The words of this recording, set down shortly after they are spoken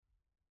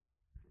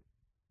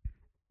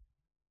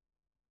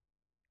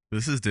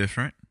This is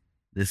different.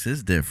 This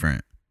is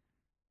different.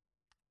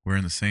 We're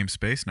in the same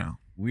space now.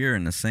 We're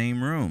in the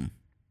same room.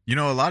 You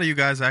know, a lot of you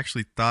guys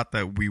actually thought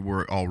that we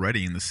were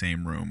already in the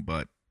same room,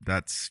 but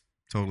that's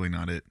totally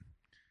not it.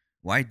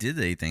 Why did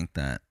they think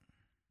that?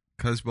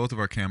 Because both of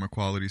our camera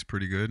quality is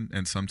pretty good,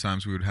 and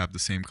sometimes we would have the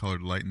same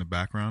colored light in the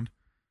background.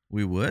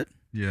 We would?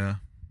 Yeah.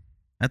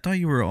 I thought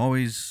you were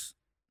always,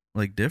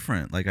 like,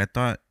 different. Like, I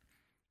thought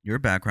your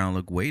background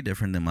looked way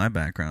different than my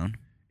background.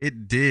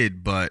 It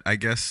did, but I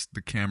guess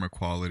the camera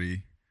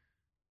quality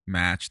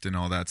matched and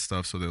all that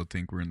stuff, so they'll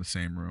think we're in the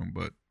same room,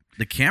 but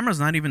The camera's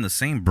not even the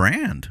same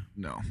brand.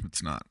 no,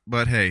 it's not.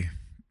 But hey,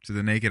 to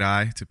the naked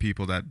eye, to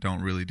people that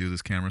don't really do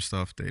this camera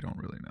stuff, they don't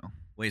really know.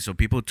 Wait, so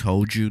people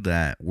told you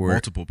that we're...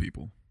 Multiple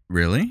people.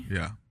 Really?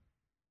 Yeah.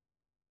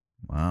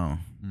 Wow.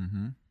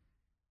 Mm-hmm.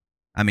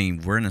 I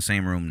mean, we're in the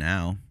same room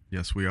now.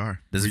 Yes, we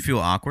are. Does it feel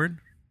awkward?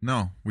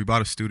 No, we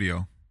bought a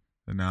studio,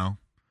 and now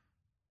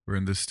we're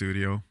in this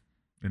studio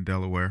in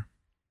Delaware.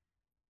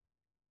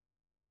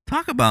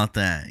 Talk about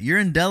that. You're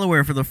in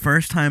Delaware for the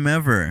first time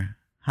ever.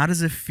 How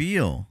does it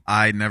feel?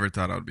 I never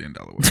thought I would be in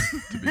Delaware,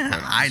 to be quite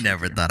honest I with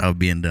never you. thought I would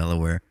be in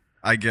Delaware.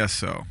 I guess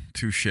so.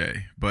 Touche.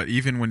 But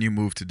even when you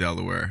moved to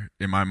Delaware,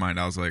 in my mind,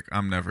 I was like,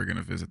 I'm never going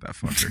to visit that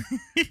fucker.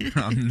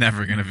 I'm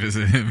never going to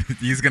visit him.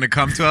 He's going to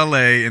come to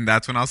LA, and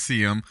that's when I'll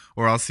see him,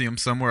 or I'll see him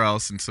somewhere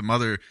else in some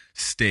other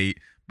state,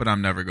 but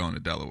I'm never going to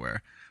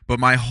Delaware. But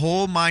my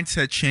whole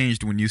mindset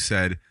changed when you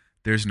said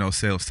there's no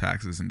sales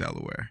taxes in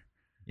Delaware.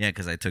 Yeah,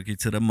 because I took you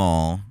to the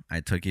mall. I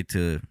took you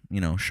to,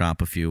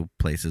 shop a few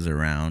places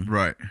around.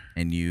 Right.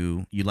 And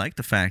you like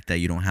the fact that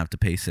you don't have to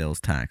pay sales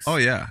tax. Oh,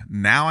 yeah.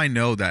 Now I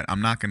know that I'm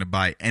not going to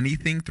buy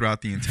anything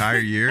throughout the entire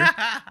year.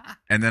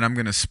 And then I'm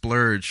going to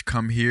splurge,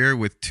 come here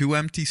with 2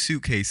 empty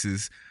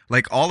suitcases.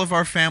 Like all of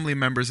our family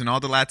members and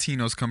all the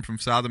Latinos come from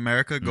South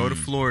America, go to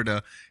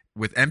Florida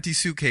with empty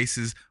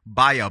suitcases,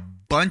 buy a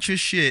bunch of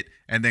shit,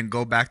 and then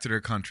go back to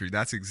their country.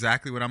 That's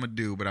exactly what I'm going to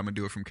do, but I'm going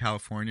to do it from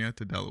California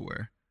to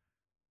Delaware.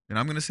 And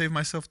I'm going to save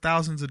myself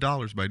thousands of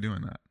dollars by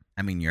doing that.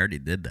 I mean, you already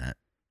did that.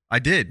 I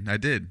did.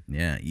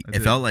 Yeah. I It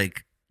did. felt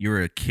like you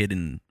were a kid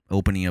and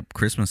opening up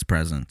Christmas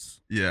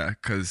presents. Yeah,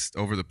 because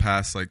over the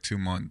past 2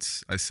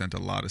 months, I sent a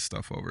lot of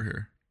stuff over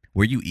here.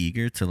 Were you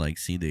eager to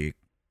see the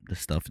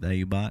stuff that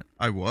you bought?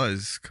 I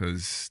was,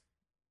 because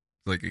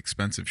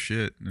expensive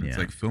shit, and it's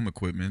Yeah. film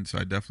equipment, so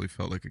I definitely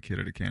felt like a kid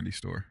at a candy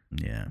store.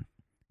 Yeah.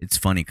 It's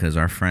funny because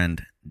our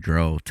friend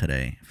Dro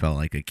today felt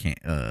like a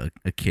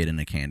kid in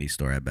a candy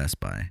store at Best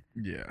Buy.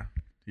 Yeah,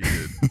 he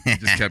did. He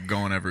just kept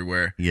going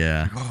everywhere.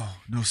 Yeah. Oh,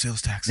 no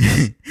sales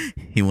taxes.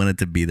 He wanted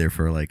to be there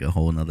for a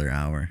whole nother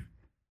hour.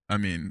 I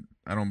mean,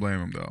 I don't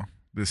blame him, though.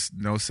 This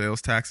no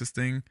sales taxes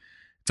thing,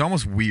 it's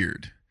almost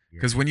weird.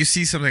 Because when you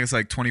see something that's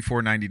like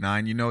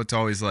 $24.99, it's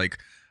always like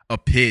a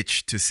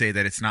pitch to say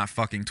that it's not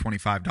fucking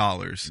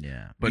 $25.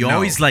 Yeah. But you no.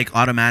 always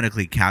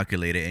automatically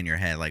calculate it in your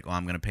head. Like, oh,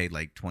 I'm going to pay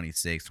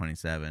 26,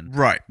 27.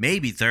 Right.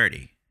 Maybe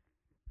 30.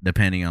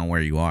 Depending on where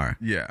you are.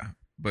 Yeah,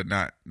 but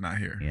not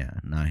here. Yeah,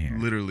 not here.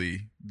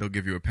 Literally, they'll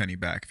give you a penny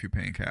back if you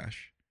pay in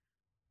cash.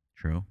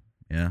 True.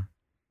 Yeah.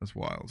 That's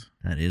wild.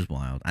 That is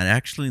wild. I'd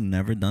actually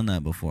never done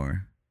that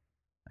before.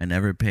 I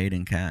never paid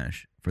in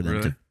cash for them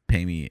Really? to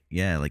pay me.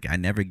 Yeah, I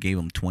never gave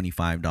them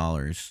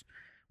 $25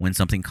 when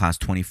something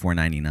cost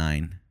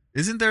 $24.99.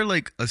 Isn't there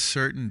a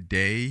certain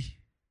day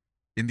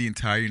in the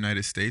entire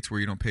United States where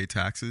you don't pay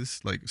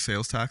taxes, like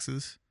sales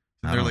taxes? Is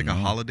I there don't a know.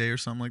 holiday or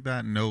something like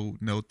that?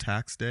 No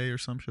tax day or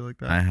some shit like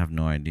that? I have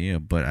no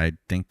idea, but I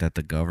think that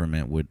the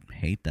government would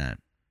hate that.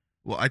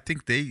 Well, I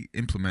think they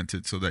implement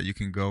it so that you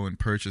can go and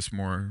purchase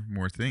more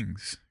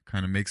things.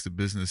 Kind of makes the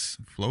business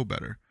flow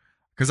better.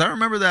 Because I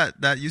remember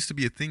that used to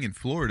be a thing in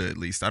Florida, at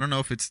least. I don't know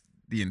if it's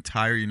the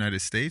entire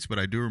United States, but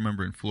I do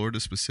remember in Florida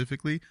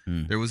specifically,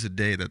 there was a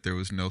day that there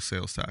was no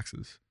sales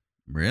taxes.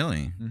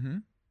 Really? Mm-hmm.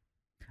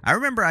 I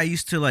remember I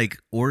used to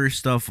order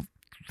stuff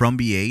from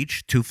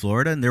BH to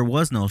Florida, and there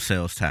was no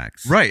sales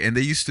tax. Right, and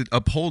they used to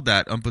uphold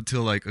that up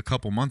until a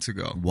couple months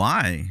ago.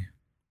 Why?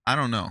 I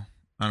don't know.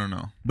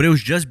 But it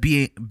was just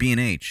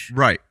B&H.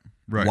 Right.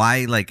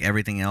 Why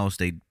everything else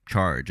they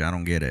charge? I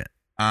don't get it.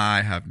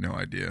 I have no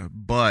idea.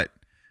 But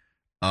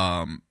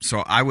so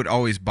I would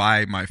always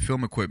buy my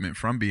film equipment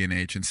from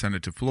B&H and send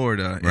it to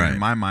Florida. Right. And in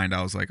my mind,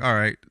 I was like, all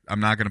right, I'm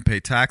not going to pay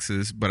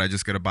taxes, but I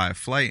just got to buy a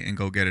flight and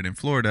go get it in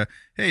Florida.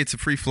 Hey, it's a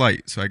free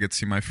flight, so I get to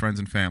see my friends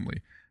and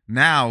family.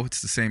 Now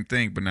it's the same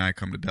thing, but now I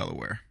come to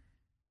Delaware.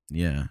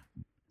 Yeah.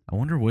 I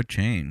wonder what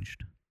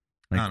changed.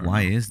 I don't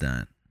Why know. is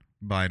that?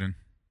 Biden.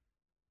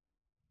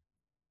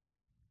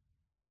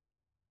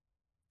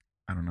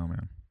 I don't know,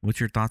 man. What's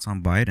your thoughts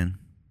on Biden?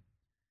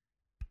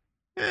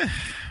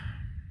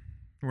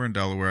 We're in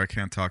Delaware. I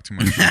can't talk too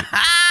much shit.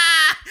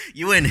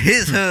 You in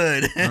his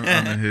hood.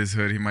 I'm in his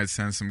hood. He might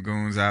send some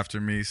goons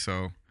after me,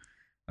 so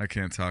I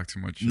can't talk too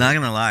much shit. Not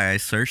gonna lie, I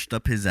searched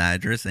up his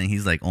address and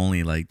he's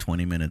only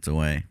 20 minutes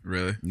away.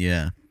 Really?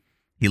 Yeah.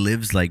 He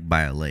lives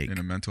by a lake. In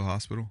a mental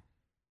hospital?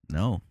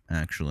 No,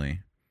 actually.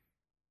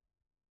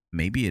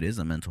 maybe it is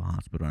a mental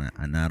hospital,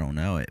 and I don't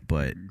know it,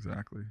 but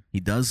Exactly. he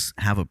does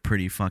have a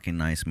pretty fucking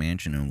nice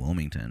mansion in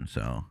Wilmington.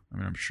 So I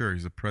mean, I'm sure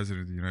he's the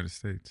president of the United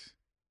States.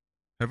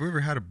 Have we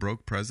ever had a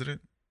broke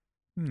president?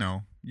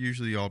 No.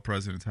 Usually all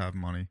presidents have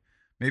money.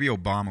 Maybe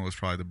Obama was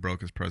probably the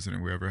brokest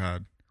president we ever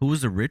had. who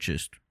was the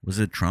richest? Was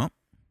it Trump?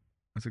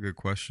 That's a good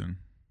question.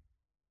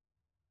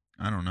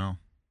 I don't know.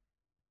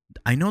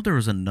 I know there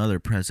was another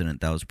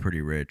president that was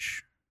pretty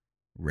rich,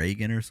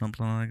 Reagan or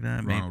something like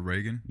that. Maybe. Ronald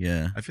Reagan?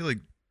 Yeah, I feel like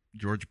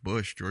George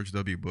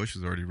W. Bush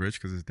is already rich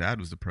because his dad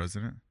was the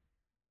president.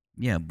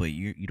 yeah, but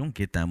you don't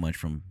get that much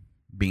from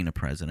being a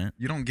president.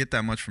 You don't get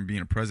that much from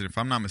being a president. If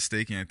I'm not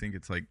mistaken, I think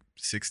it's like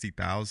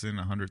 60,000,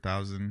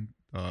 100,000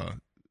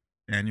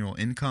 annual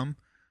income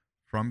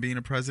from being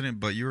a president.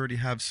 But you already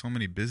have so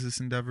many business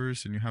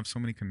endeavors and you have so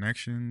many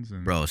connections.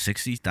 And Bro,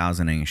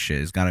 60,000 ain't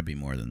shit. It's got to be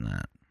more than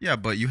that. yeah,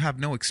 but you have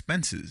no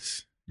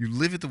expenses. You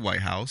live at the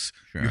White House.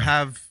 Sure. You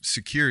have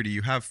security.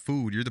 You have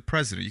food. You're the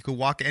president. You could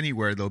walk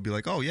anywhere. They'll be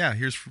like, oh, yeah,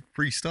 here's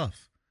free stuff.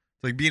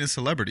 It's like being a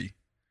celebrity.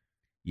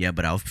 Yeah,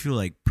 but I feel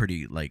like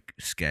pretty like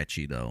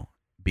sketchy though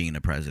being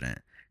a president,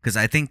 because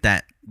I think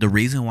that the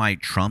reason why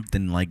Trump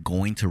didn't like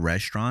going to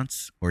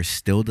restaurants or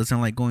still doesn't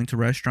like going to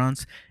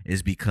restaurants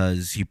is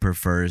because he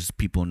prefers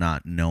people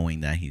not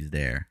knowing that he's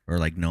there or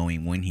like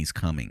knowing when he's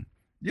coming,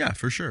 Yeah,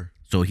 for sure.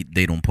 so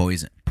they don't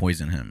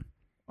poison him.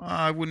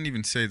 I wouldn't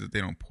even say that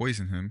they don't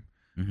poison him.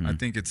 Mhm. I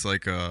think it's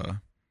like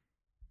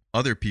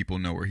other people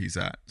know where he's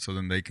at, so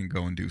then they can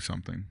go and do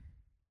something.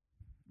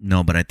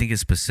 No, but I think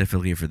it's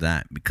specifically for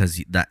that because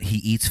he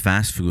eats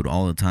fast food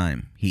all the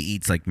time. He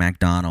eats like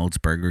McDonald's,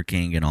 Burger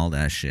King, and all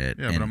that shit.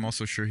 Yeah, and but I'm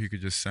also sure he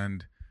could just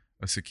send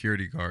a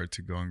security guard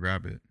to go and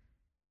grab it.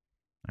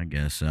 I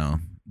guess so.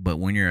 But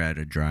when you're at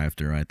a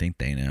drive-thru, I think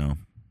they know.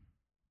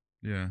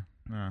 Yeah,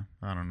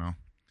 I don't know.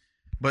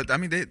 But, I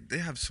mean, they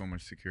have so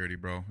much security,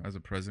 bro. As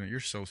a president, you're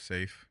so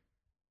safe.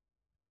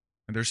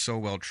 And they're so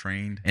well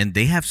trained. And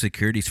they have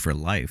securities for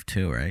life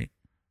too, right?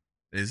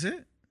 Is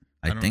it?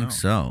 I don't think know.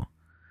 so.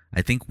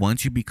 I think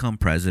once you become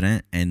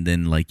president and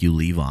then like you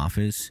leave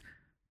office,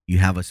 you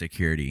have a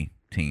security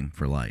team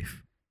for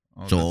life.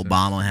 Oh, So that's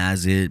Obama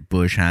has it,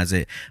 Bush has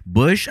it.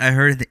 Bush, I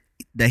heard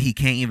that he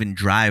can't even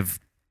drive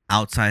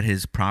outside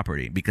his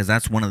property because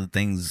that's one of the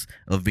things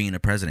of being a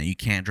president. You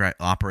can't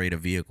operate a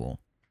vehicle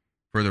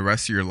for the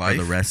rest of your life?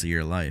 for the rest of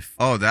your life.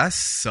 Oh, that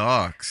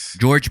sucks.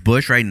 George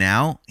Bush right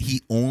now,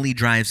 he only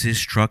drives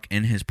his truck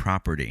in his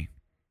property.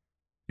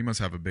 He must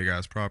have a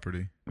big-ass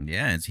property.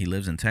 Yeah, he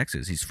lives in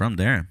Texas. He's from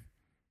there.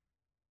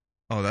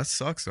 Oh, that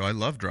sucks, though. I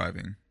love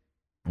driving.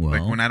 Well,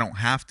 Like, when I don't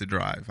have to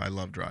drive, I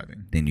love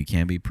driving. then you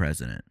can't be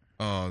president.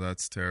 Oh,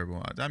 that's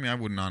terrible. I mean, I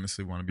wouldn't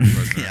honestly want to be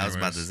president. Yeah, I was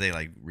about to anyways. say,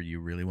 like,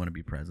 you really want to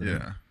be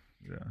president?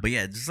 Yeah. But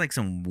yeah, just like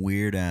some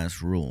weird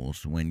ass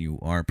rules when you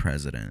are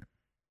president.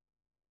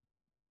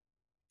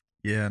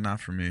 Yeah, not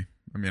for me.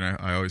 I mean,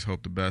 I always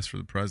hope the best for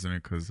the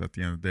president because at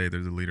the end of the day,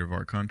 they're the leader of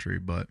our country.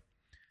 But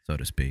So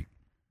to speak.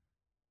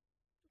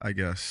 I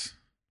guess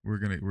we're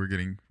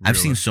getting. I've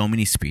real- seen so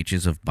many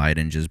speeches of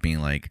Biden just being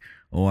like,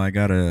 "Oh, I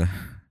gotta."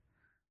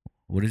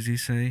 What does he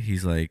say?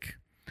 He's like,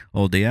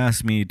 "Oh, they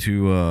asked me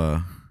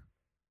to."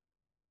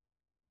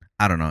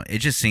 I don't know. It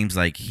just seems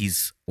like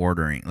he's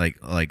ordering,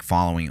 like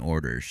following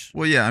orders.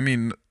 Well, yeah. I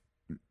mean,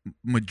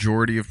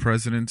 majority of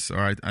presidents, or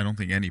I don't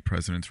think any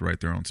presidents write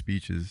their own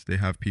speeches. They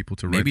have people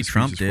to write Maybe the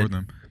Trump speeches for did.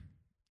 them.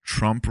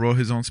 Trump wrote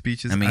his own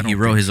speeches. I mean, he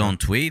don't wrote think his so. own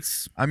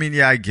tweets. I mean,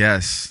 yeah, I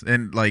guess,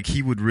 and like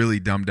he would really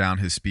dumb down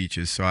his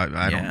speeches, so I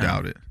don't Yeah.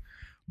 doubt it.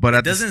 But It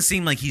at the doesn't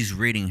seem like he's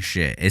reading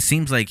shit. It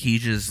seems like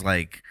he's just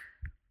like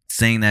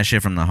saying that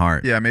shit from the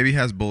heart. yeah, maybe he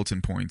has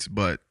bulletin points,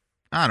 but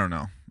I don't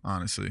know.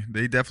 Honestly,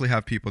 they definitely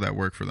have people that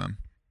work for them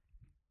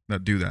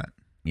that do that.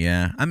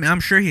 Yeah. I mean,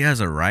 I'm sure he has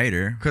a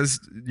writer. Because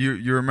you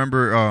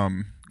remember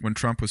when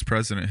Trump was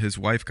president, his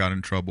wife got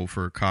in trouble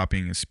for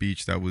copying a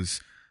speech that was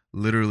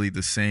literally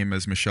the same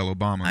as Michelle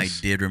Obama's.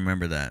 I did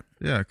remember that.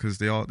 Yeah, because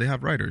they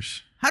have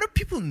writers. How do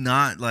people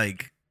not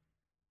like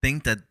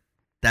think that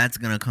that's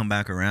gonna come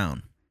back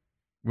around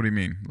What do you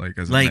mean? Like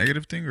as a Like-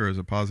 negative thing or as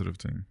a positive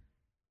thing?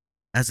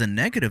 as a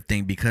negative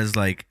thing? Because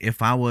like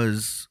if I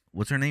was,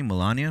 what's her name,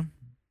 Melania?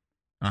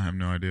 I have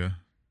no idea.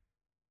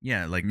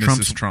 Yeah, like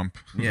Mrs. Trump.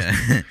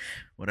 Yeah,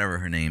 whatever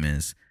her name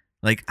is.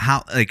 Like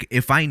how? Like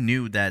if I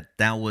knew that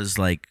was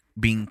like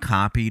being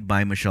copied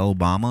by Michelle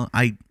Obama,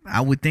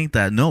 I would think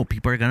that no,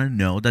 people are gonna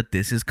know that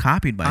this is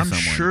copied by I'm someone.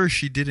 sure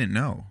she didn't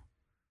know.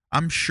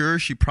 I'm sure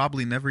she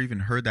probably never even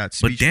heard that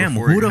speech. But damn,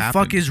 before who it the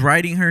happened. fuck is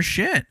writing her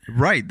shit?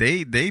 Right?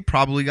 They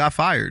probably got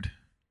fired,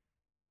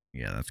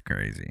 Yeah, that's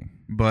crazy.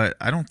 but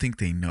I don't think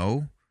they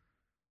know.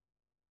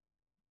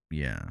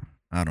 Yeah,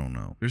 I don't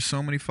know. There's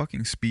so many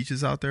fucking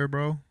speeches out there,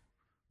 bro.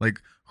 Like,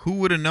 who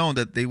would have known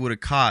that they would have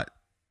caught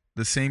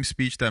the same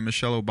speech that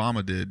Michelle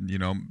Obama did,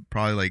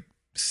 probably like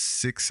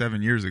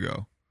 6-7 years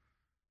ago?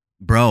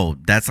 Bro,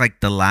 that's like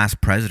the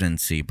last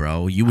presidency,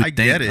 bro. You would I think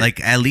get it.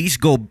 like at least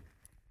go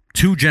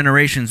 2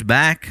 generations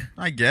back.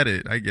 I get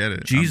it.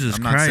 Jesus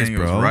I'm not Christ, saying it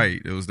bro. was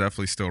right. It was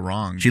definitely still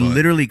wrong. She but-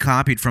 literally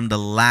copied from the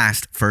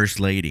last first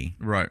lady.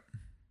 Right.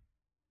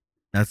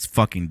 That's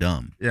fucking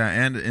dumb. Yeah,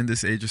 and in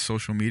this age of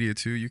social media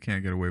too, you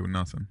can't get away with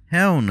nothing.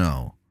 Hell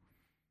no.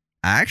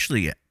 I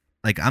actually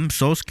like I'm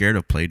so scared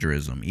of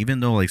plagiarism, even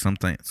though like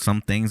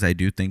some things I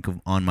do think of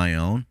on my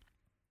own.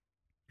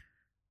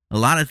 A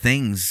lot of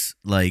things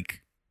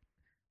like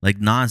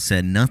Nas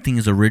said, nothing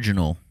is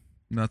original.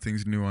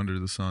 Nothing's new under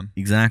the sun.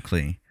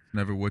 Exactly.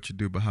 Never what you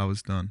do, but how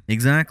it's done.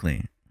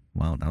 Exactly.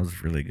 Wow, that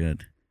was really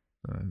good.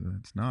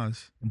 It's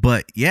Nas.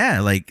 But yeah,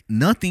 like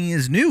nothing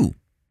is new.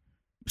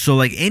 So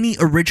like any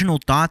original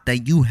thought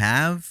that you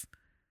have,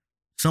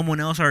 someone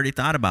else already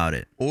thought about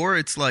it. Or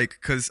it's like,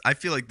 because I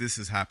feel like this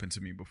has happened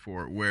to me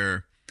before,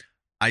 where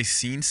I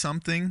seen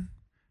something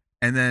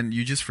and then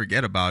you just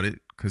forget about it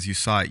because you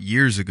saw it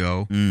years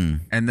ago.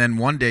 And then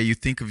one day you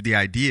think of the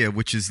idea,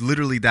 which is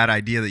literally that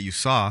idea that you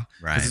saw,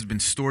 because it's been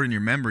stored in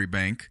your memory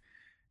bank.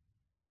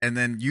 And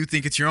then you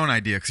think it's your own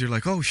idea because you're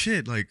like, oh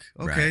shit, like,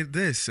 okay,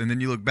 this. And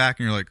then you look back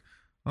and you're like,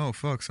 oh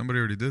fuck, somebody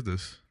already did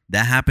this.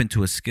 That happened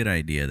to a skit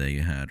idea that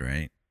you had,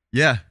 right?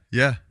 Yeah.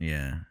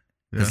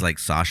 Because like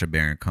Sacha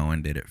Baron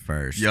Cohen did it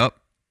first. Yep.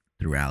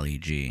 Through Ali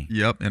G.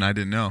 Yep, and I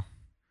didn't know.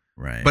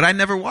 Right. But I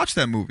never watched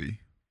that movie.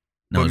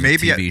 No, but it's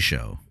maybe a TV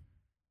show.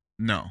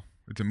 No,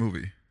 it's a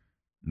movie.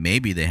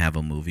 Maybe they have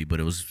a movie, but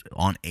it was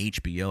on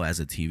HBO as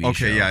a TV show.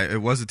 Okay, yeah,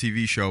 it was a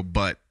TV show,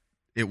 but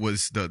it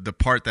was the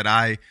part that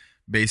I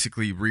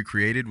basically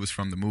recreated was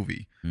from the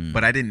movie.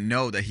 But I didn't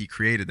know that he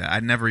created that. I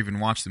never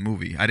even watched the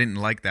movie. I didn't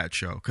like that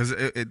show because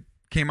it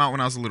came out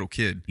when I was a little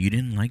kid. You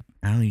didn't like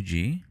Ali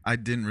G? I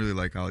didn't really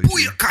like Ali G.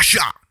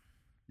 Booyakasha!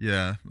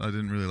 Yeah, I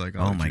didn't really like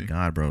Ali G. Oh my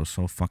god, bro,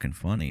 so fucking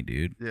funny,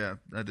 dude. Yeah,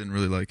 I didn't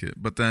really like it.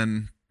 But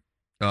then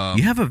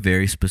you have a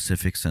very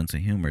specific sense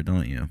of humor,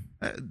 don't you?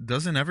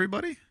 Doesn't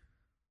everybody?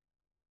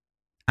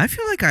 I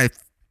feel like I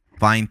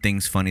find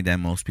things funny that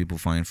most people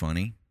find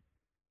funny.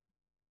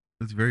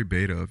 That's very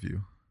beta of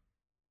you.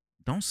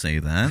 Don't say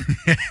that.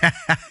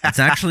 It's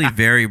actually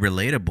very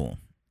relatable.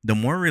 The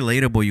more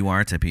relatable you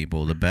are to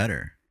people, the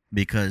better.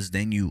 Because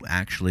then you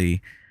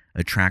actually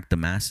attract the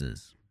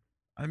masses.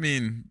 I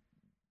mean,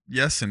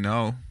 yes and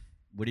no.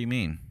 What do you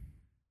mean?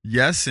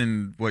 Yes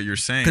in what you're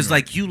saying. Because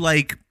like you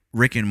like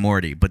Rick and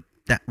Morty, but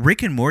that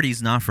Rick and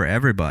Morty's not for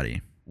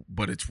everybody.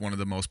 But it's one of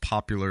the most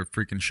popular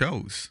freaking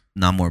shows.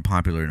 Not more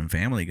popular than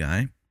Family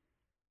Guy.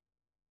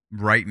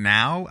 Right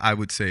now, I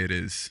would say it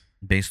is.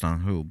 Based on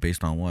who?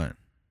 Based on what?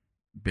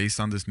 Based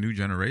on this new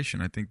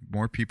generation. I think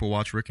more people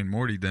watch Rick and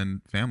Morty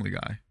than Family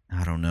Guy.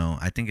 I don't know.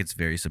 I think it's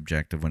very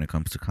subjective when it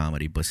comes to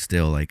comedy, but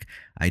still, like,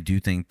 I do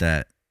think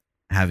that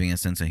having a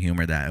sense of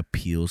humor that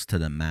appeals to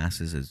the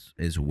masses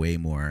is way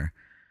more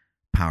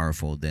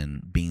powerful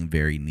than being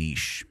very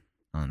niche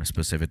on a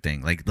specific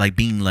thing. Like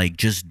being like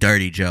just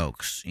dirty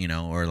jokes, you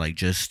know, or like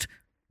just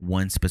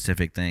one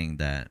specific thing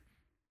that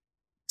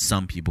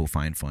some people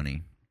find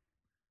funny.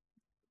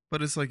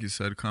 But it's like you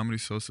said,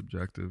 comedy's so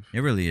subjective. It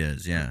really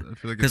is, yeah. I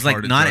feel like because it's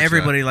hard to not judge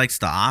everybody that. likes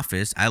The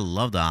Office. I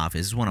love The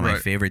Office. It's one of my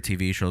favorite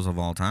TV shows of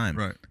all time.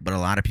 Right. But a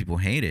lot of people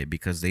hate it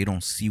because they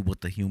don't see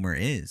what the humor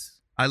is.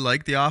 I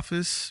like The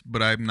Office,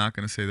 but I'm not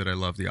going to say that I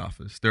love The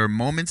Office. There are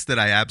moments that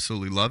I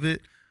absolutely love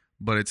it,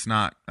 but it's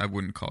not. I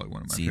wouldn't call it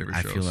one of my favorite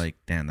shows. I feel like,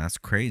 damn, that's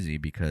crazy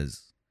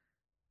because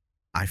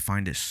I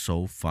find it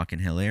so fucking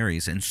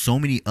hilarious, and so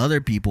many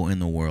other people in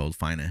the world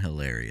find it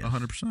hilarious.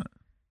 100%.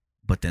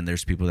 But then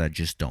there's people that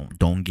just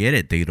don't get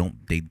it.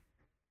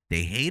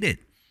 They hate it.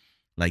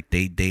 Like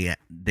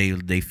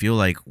they feel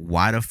like,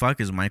 why the fuck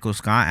is Michael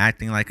Scott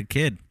acting like a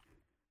kid?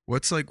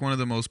 What's like one of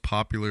the most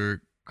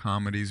popular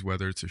comedies,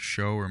 whether it's a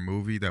show or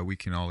movie, that we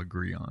can all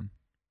agree on?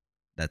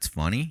 That's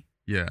funny?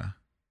 Yeah.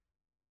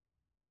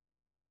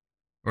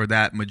 Or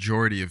that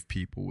majority of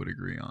people would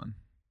agree on.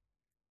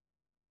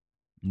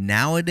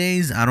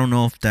 Nowadays, I don't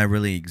know if that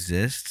really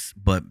exists,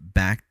 but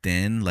back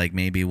then, like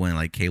maybe when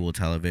like cable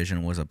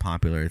television was a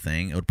popular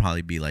thing, it would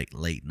probably be like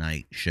late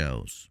night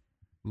shows.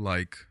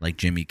 Like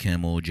Jimmy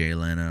Kimmel, Jay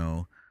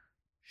Leno,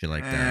 shit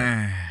like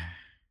that.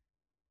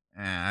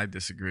 I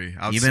disagree.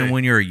 Even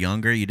when you were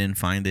younger, you didn't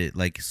find it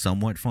like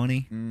somewhat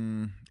funny?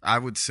 I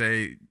would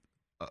say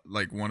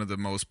like one of the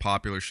most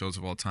popular shows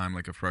of all time,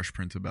 like a Fresh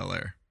Prince of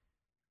Bel-Air.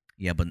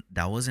 Yeah, but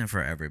that wasn't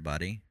for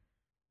everybody.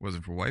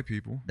 Wasn't for white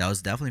people. That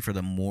was definitely for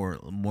the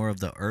more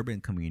of the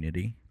urban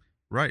community.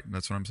 Right,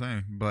 that's what I'm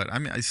saying. But I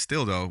mean,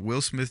 still though,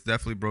 Will Smith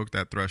definitely broke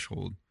that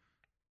threshold.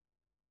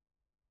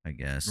 I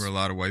guess. Where a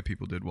lot of white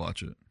people did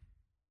watch it.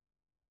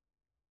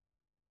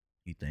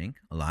 You think?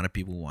 A lot of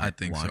people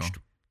watched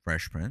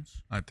Fresh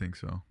Prince? I think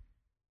so.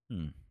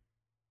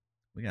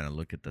 We got to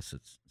look at the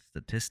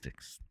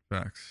statistics.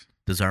 Facts.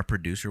 Does our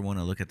producer want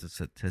to look at the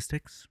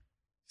statistics?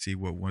 See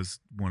what was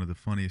one of the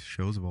funniest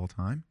shows of all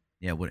time?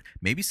 Yeah,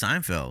 maybe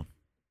Seinfeld.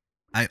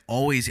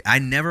 I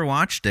never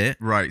watched it.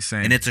 Right,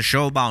 same. And it's a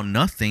show about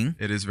nothing.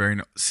 It is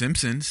very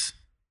Simpsons.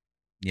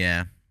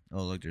 Yeah.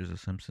 Oh, look, there's a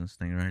Simpsons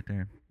thing right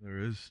there.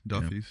 There is.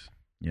 Duffy's.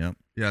 Yep.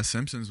 Yeah,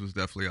 Simpsons was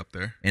definitely up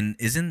there. And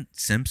isn't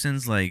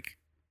Simpsons like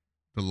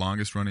the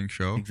longest running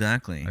show?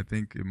 Exactly. I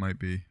think it might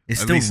be. It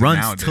still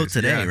runs till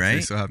today, right?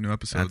 They still have new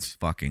episodes. That's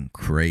fucking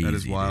crazy. That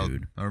is wild.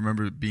 Dude. I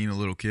remember being a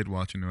little kid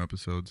watching new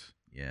episodes.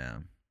 Yeah.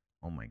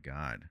 Oh my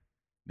God.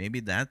 Maybe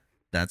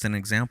that's an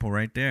example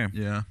right there.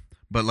 Yeah.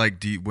 But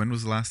like, when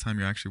was the last time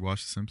you actually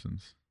watched The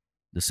Simpsons?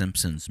 The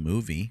Simpsons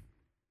movie.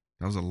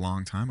 That was a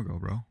long time ago,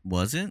 bro.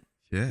 Was it?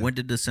 Yeah. When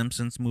did the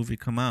Simpsons movie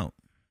come out?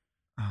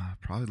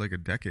 Probably like a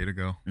decade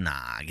ago.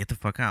 Nah, get the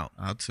fuck out.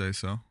 I'd say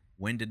so.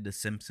 When did the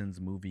Simpsons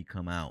movie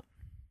come out?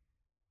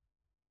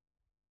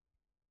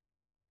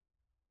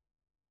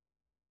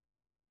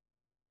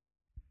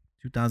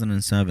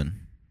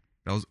 2007.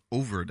 That was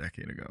over a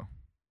decade ago.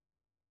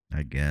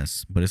 I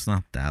guess, but it's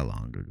not that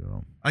long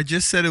ago. I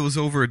just said it was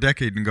over a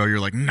decade ago. You're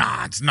like,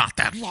 nah, it's not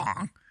that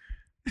long.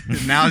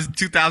 Now it's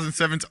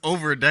 2007's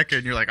over a decade,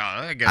 and you're like, oh,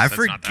 I guess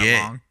that's not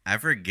that long. I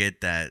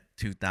forget that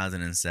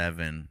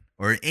 2007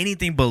 or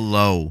anything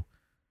below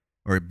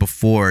or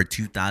before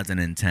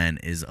 2010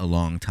 is a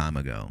long time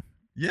ago.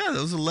 Yeah,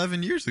 that was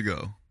 11 years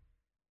ago.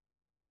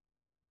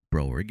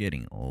 Bro, we're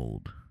getting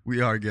old.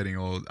 We are getting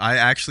old. I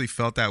actually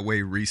felt that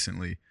way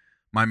recently.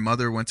 My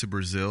mother went to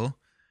Brazil,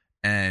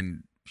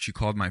 and she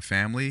called my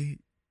family,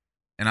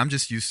 and I'm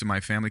just used to my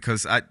family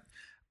because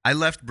I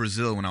left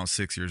Brazil when I was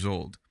 6 years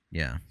old.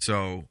 Yeah.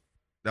 So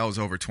that was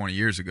over 20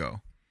 years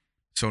ago.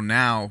 So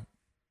now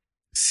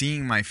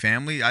seeing my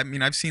family, I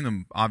mean, I've seen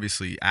them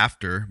obviously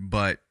after,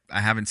 but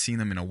I haven't seen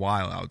them in a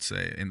while, I would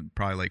say, in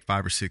probably like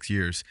 5 or 6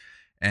 years.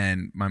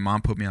 And my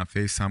mom put me on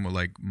FaceTime with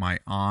like my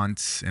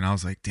aunts, and I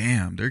was like,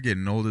 damn, they're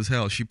getting old as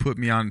hell. She put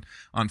me on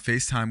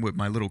FaceTime with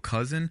my little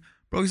cousin.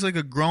 Bro, he's like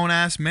a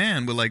grown-ass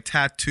man with like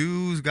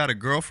tattoos, got a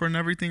girlfriend and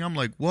everything. I'm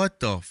like, what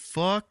the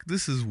fuck?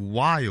 This is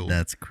wild.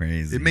 That's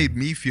crazy. It made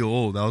me feel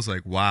old. I was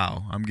like,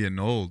 wow, I'm getting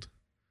old.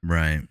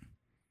 Right.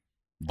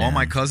 All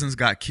my cousins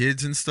got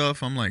kids and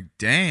stuff. I'm like,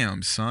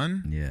 damn,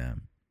 son. Yeah.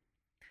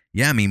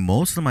 Yeah, I mean,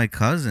 most of my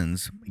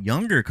cousins,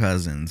 younger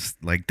cousins,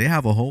 like they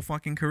have a whole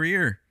fucking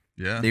career.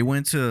 Yeah. They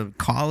went to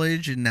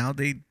college and now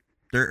they're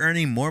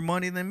earning more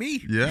money than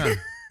me. Yeah.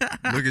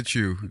 Look at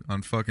you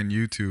on fucking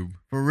YouTube.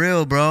 For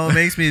real, bro. It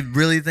makes me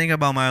really think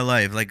about my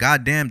life. Like,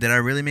 goddamn, did I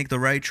really make the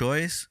right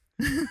choice?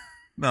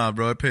 Nah,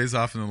 bro, it pays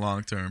off in the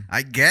long term.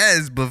 I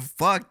guess, but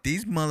fuck,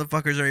 these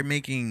motherfuckers are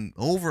making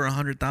over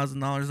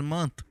 $100,000 a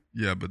month.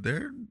 Yeah, but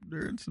they're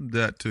in some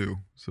debt too.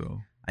 So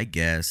I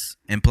guess,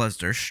 and plus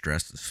they're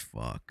stressed as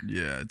fuck.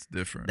 Yeah, it's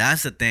different.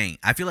 That's the thing.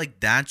 I feel like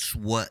that's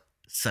what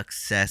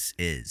success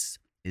is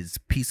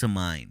peace of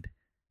mind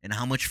and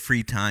how much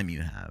free time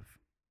you have.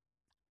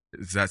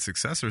 Is that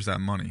success or is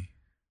that money?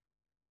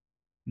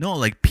 No,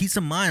 like peace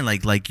of mind.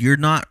 Like you're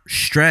not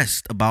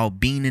stressed about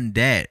being in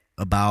debt,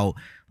 about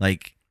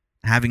like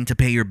having to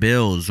pay your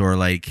bills or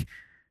like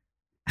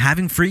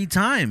having free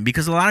time.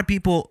 Because a lot of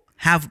people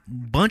have a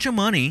bunch of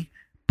money,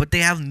 but they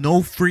have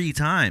no free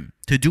time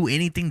to do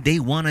anything they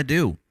want to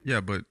do.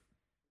 Yeah, but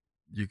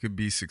you could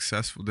be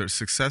successful. Their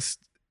success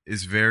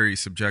is very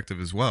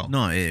subjective as well.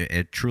 No,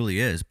 it truly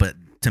is. But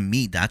to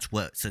me, that's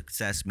what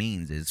success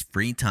means is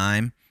free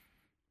time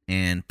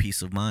and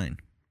peace of mind.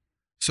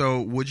 So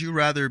would you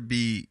rather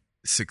be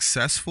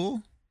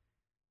successful,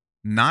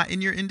 not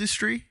in your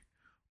industry,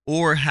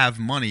 or have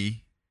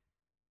money?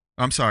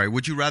 I'm sorry.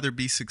 Would you rather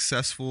be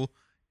successful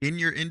in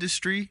your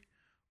industry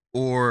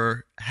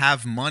or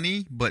have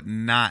money, but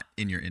not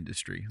in your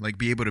industry? Like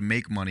be able to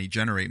make money,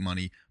 generate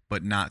money,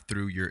 but not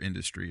through your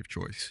industry of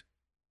choice.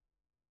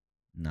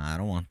 No, I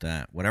don't want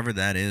that. Whatever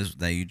that is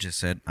that you just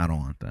said, I don't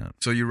want that.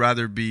 So you'd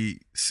rather be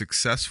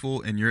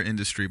successful in your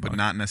industry, but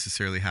not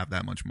necessarily have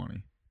that much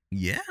money?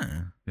 Yeah.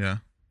 Yeah.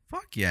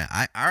 Fuck yeah.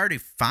 I already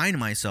find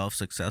myself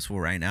successful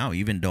right now,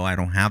 even though I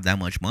don't have that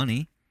much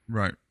money.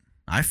 Right.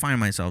 I find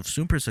myself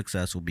super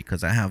successful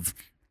because I have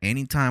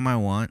any time I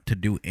want to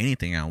do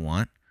anything I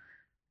want.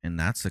 And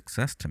that's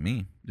success to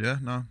me. Yeah,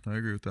 no, I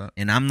agree with that.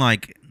 And I'm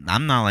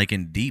not like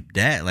in deep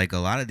debt like a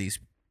lot of these,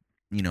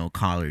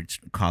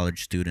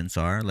 college students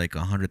are, like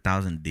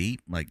 100,000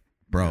 deep. Like,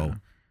 bro, yeah.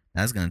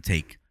 That's gonna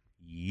take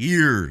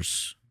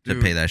years to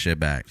pay that shit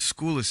back.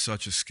 School is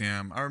such a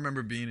scam. I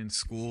remember being in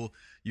school.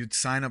 You'd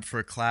sign up for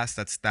a class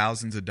that's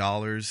thousands of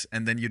dollars,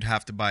 and then you'd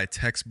have to buy a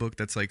textbook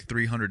that's like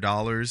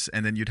 $300,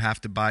 and then you'd have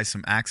to buy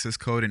some access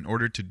code in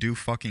order to do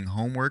fucking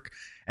homework.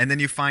 And then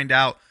you find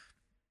out,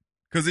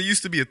 because it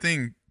used to be a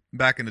thing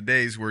back in the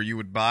days where you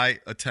would buy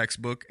a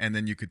textbook and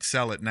then you could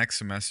sell it next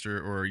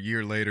semester or a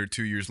year later,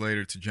 2 years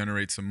later to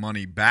generate some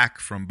money back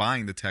from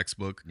buying the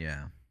textbook.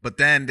 Yeah. But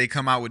then they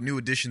come out with new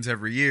editions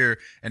every year,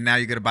 and now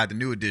you got to buy the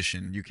new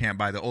edition. You can't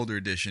buy the older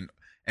edition.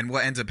 And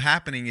what ends up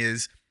happening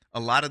is a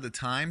lot of the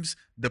times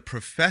the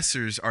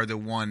professors are the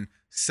one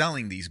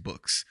selling these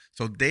books.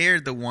 So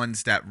they're the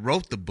ones that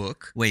wrote the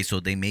book. Wait,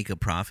 so they make a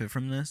profit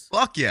from this?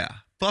 Fuck yeah.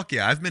 Fuck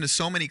yeah. I've been to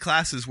so many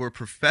classes where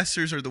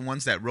professors are the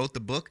ones that wrote the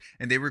book,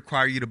 and they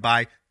require you to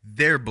buy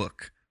their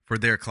book for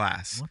their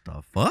class. What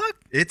the fuck?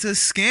 It's a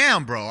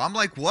scam, bro. I'm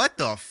like, what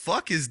the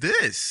fuck is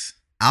this?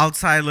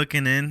 Outside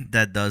looking in,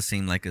 that does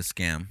seem like a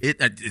scam.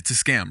 It's a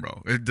scam,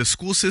 bro. The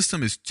school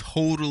system is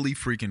totally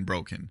freaking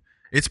broken.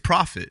 It's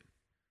profit.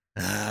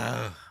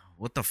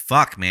 What the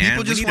fuck, man?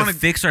 People just we need to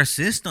fix our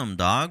system,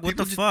 dog. What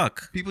the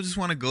fuck? People just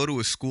want to go to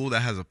a school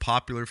that has a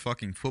popular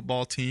fucking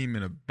football team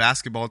and a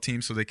basketball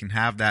team so they can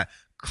have that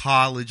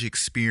college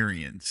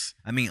experience.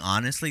 I mean,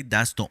 honestly,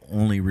 that's the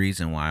only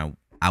reason why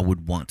I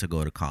would want to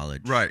go to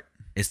college. Right.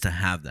 Is to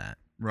have that.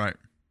 Right.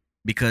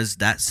 Because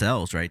that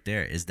sells right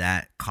there. Is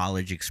that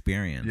college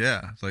experience.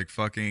 Yeah. It's like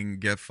fucking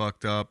get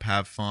fucked up,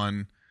 have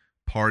fun,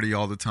 party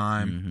all the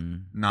time.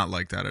 Mm-hmm. Not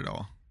like that at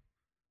all.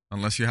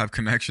 Unless you have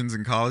connections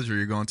in college or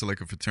you're going to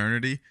like a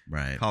fraternity.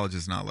 Right. College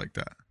is not like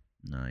that.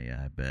 No,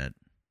 yeah, I bet.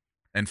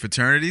 And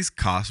fraternities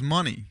cost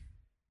money.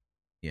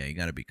 Yeah, you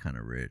got to be kind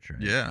of rich, right?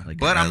 Yeah, like,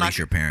 but at I'm not least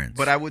your parents.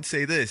 But I would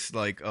say this,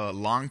 like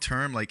long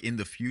term, like in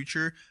the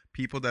future,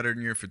 people that are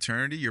in your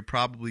fraternity, you're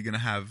probably gonna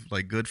have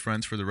like good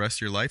friends for the rest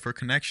of your life or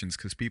connections,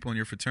 because people in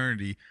your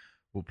fraternity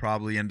will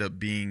probably end up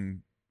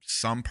being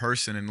some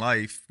person in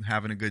life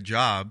having a good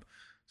job.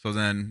 So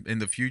then in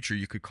the future,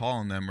 you could call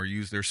on them or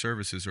use their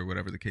services or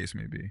whatever the case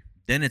may be.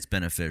 Then it's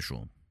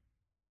beneficial.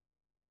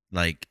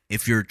 Like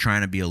if you're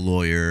trying to be a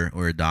lawyer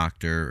or a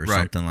doctor or Right.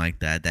 something like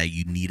that, that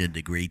you need a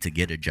degree to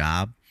get a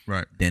job.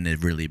 Right. Then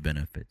it really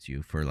benefits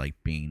you for like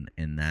being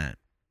in that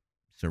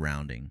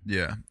surrounding.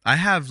 Yeah. I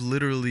have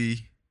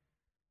literally,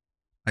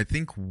 I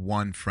think,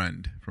 one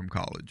friend from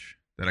college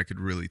that I could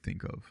really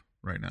think of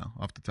right now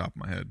off the top of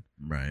my head.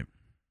 Right.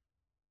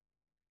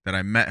 That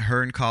I met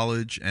her in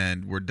college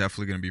and we're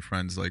definitely going to be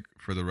friends like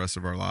for the rest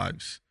of our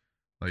lives.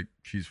 Like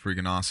she's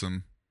freaking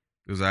awesome.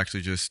 It was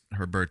actually just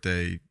her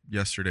birthday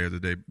yesterday or the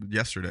day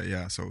yesterday.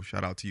 Yeah. So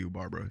shout out to you,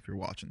 Barbara, if you're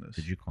watching this.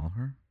 Did you call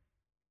her?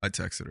 I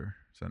texted her,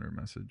 sent her a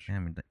message.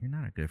 Damn, you're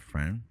not a good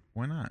friend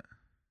Why not?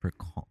 for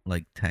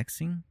like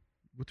texting.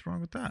 What's wrong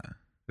with that?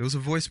 It was a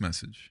voice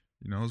message.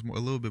 You know, it was a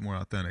little bit more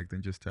authentic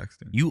than just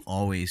texting. You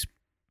always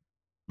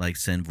like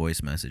send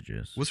voice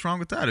messages. What's wrong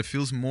with that? It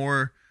feels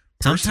more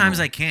Sometimes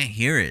personal. I can't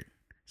hear it.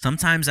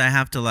 Sometimes I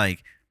have to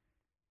like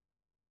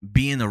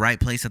be in the right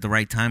place at the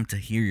right time to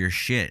hear your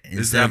shit. Is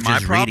instead that of my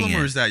just reading problem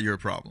or it. is that your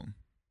problem?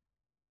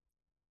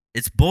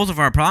 It's both of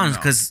our problems,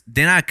 No. because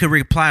then I could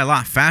reply a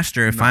lot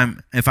faster if No.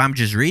 I'm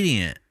just reading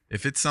it.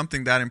 If it's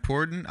something that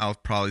important, I'll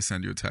probably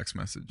send you a text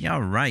message. Yeah,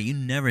 right. You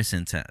never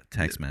send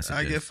text messages.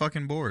 I get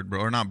fucking bored, bro.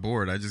 Or not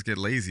bored. I just get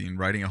lazy in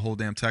writing a whole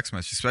damn text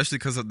message, especially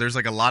because there's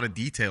like a lot of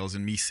details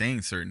in me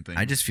saying certain things.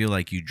 I just feel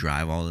like you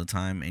drive all the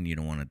time and you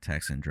don't want to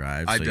text and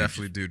drive. I so you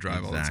definitely just- do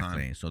drive all the time.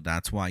 Exactly. So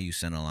that's why you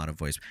send a lot of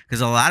voice. Because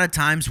a lot of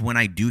times when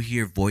I do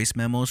hear voice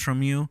memos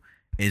from you,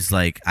 is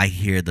like I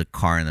hear the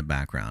car in the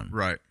background.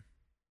 Right.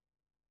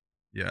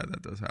 Yeah,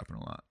 that does happen a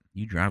lot.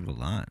 You drive a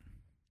lot.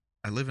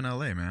 I live in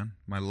LA, man.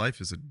 My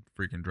life is a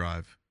freaking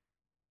drive.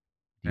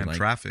 Do you And like-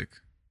 traffic.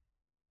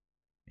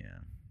 Yeah.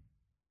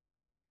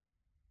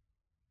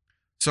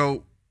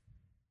 So,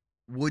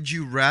 would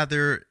you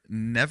rather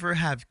never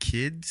have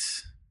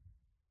kids,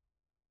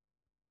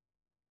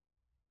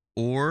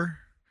 or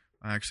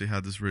I actually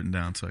had this written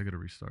down, so I got to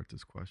restart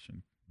this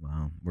question.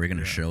 Wow. We're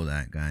gonna Yeah. show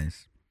that,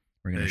 guys.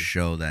 We're gonna Hey.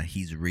 show that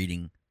he's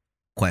reading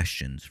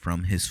questions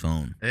from his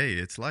phone. Hey,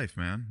 it's life,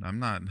 man. I'm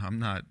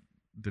not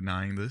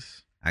denying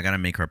this. I gotta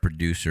make our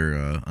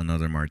producer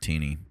another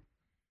martini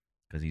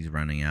because he's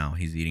running out.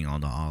 He's eating all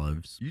the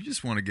olives. You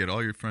just want to get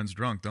all your friends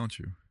drunk, don't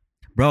you?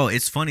 Bro,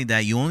 it's funny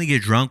that you only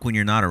get drunk when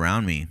you're not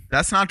around me.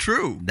 That's not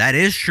true. That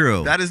is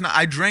true. That is not.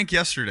 I drank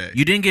yesterday.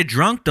 You didn't get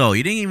drunk though.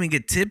 You didn't even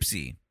get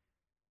tipsy.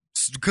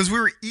 Because we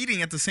were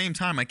eating at the same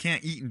time. I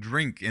can't eat and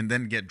drink and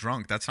then get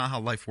drunk. That's not how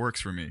life works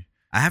for me.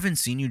 I haven't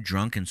seen you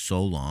drunk in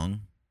so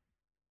long.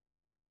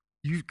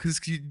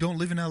 Because you don't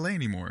live in LA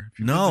anymore. If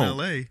you No. live in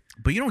LA,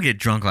 But you don't get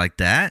drunk like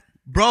that.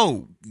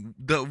 bro.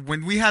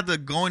 When we had the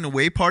going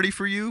away party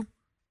for you,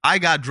 I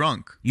got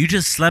drunk. You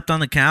just slept on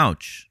the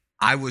couch.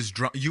 I was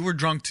drunk. You were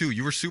drunk too.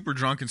 You were super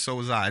drunk, and so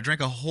was I. I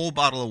drank a whole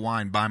bottle of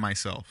wine by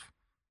myself.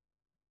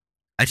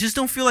 I just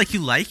don't feel like you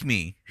like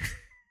me.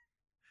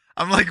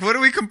 I'm like, what are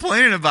we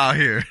complaining about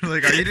here?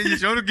 Like, you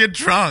don't get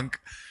drunk.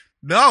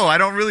 No, I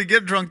don't really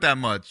get drunk that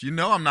much. You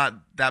know, I'm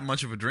not that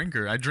much of a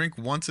drinker. I drink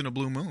once in a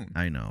blue moon.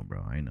 I know,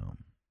 bro. I know.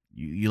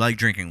 You like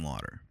drinking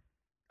water.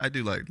 I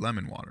do like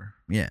lemon water.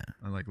 Yeah.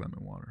 I like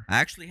lemon water. I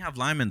actually have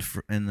lime in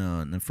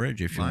the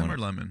fridge if you Lime want. or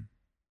lemon?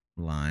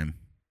 Lime.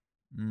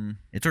 Mm,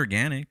 It's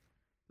organic.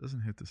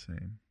 doesn't hit the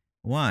same.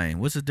 Why?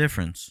 What's the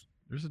difference?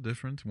 There's a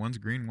difference. One's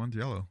green, one's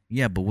yellow.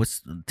 Yeah, but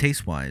what's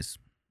taste wise?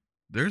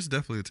 There's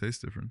definitely a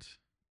taste difference.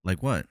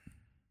 Like what?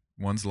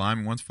 One's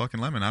lime, one's fucking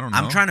lemon. I don't know.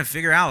 I'm trying to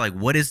figure out like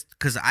what is,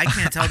 because I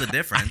can't tell the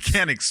difference. I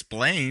can't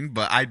explain,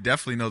 but I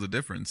definitely know the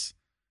difference.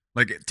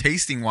 Like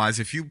tasting wise,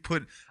 if you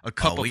put a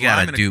cup we of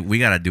gotta lime in do. We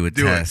gotta do a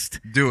Do it. test.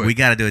 do it. We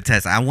gotta do a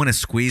test. I want to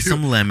squeeze Dude,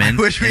 some lemon.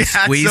 I wish we and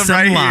had squeeze some some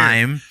right here.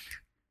 lime,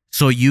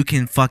 so you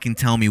can fucking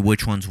tell me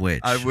which one's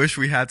which. I wish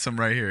we had some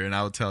right here, and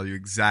I will tell you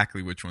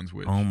exactly which one's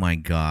which. Oh my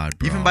god,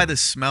 bro. Even by the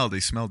smell, they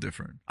smell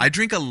different. I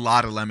drink a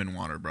lot of lemon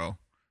water, bro.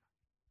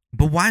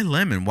 But why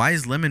lemon? Why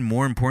is lemon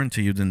more important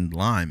to you than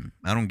lime?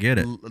 I don't get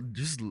it.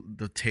 Just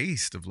the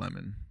taste of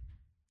lemon.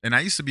 And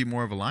I used to be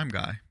more of a lime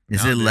guy.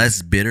 Is it Nowadays,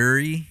 less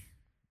bittery?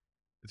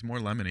 It's more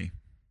lemony.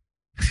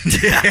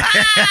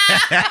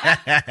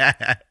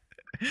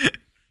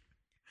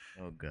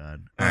 Oh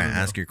god. I All right, don't know.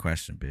 ask your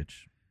question, bitch.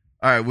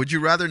 All right. Would you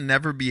rather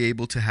never be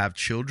able to have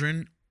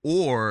children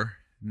or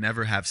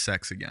never have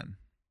sex again?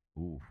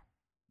 Ooh,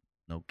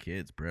 no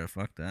kids, bro.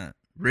 Fuck that.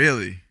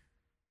 Really?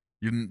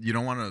 You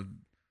don't want to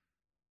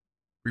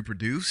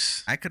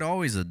reproduce? I could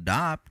always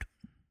adopt.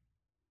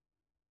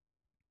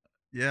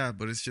 Yeah,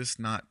 but it's just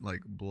not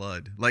like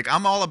blood. Like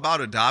I'm all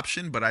about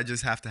adoption, but I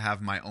just have to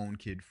have my own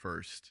kid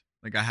first.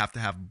 Like I have to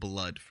have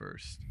blood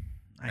first.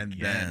 I And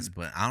guess, then-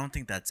 but I don't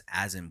think that's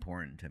as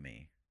important to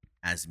me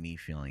as me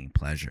feeling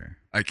pleasure.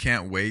 I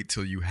can't wait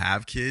till you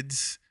have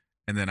kids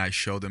and then I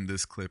show them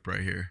this clip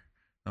right here.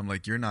 I'm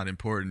like, you're not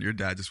important. Your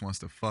dad just wants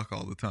to fuck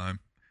all the time.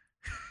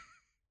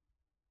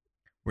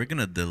 We're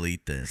gonna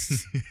delete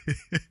this.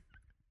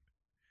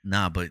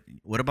 Nah, but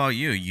what about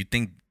you? You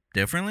think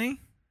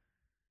differently?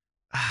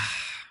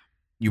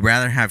 You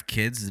rather have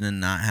kids than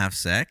not have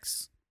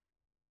sex?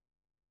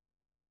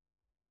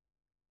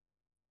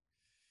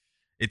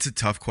 It's a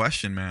tough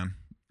question, man.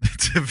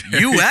 It's a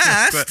very You tough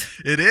asked.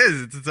 It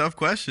is. It's a tough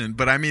question.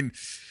 But I mean,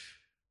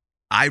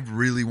 I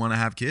really want to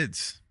have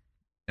kids.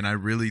 And I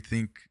really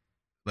think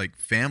like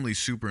family's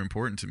super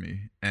important to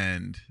me.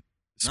 And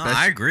No,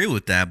 I agree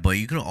with that, but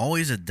you could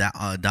always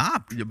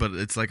adopt. Yeah, but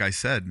it's like I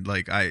said,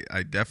 like I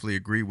definitely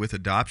agree with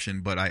adoption,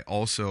 but I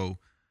also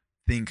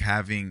think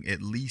having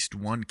at least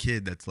one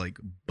kid that's like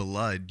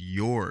blood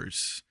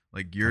yours,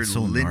 like your That's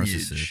so lineage.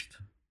 narcissist.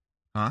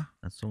 Huh?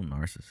 That's so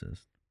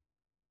narcissist.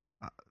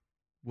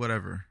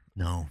 Whatever.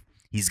 No,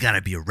 he's got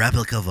to be a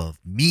replica of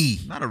me.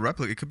 Not a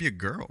replica. It could be a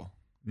girl.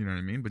 You know what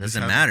I mean? But just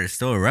Doesn't have- matter. It's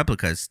still a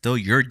replica. It's still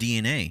your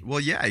DNA. Well,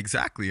 yeah,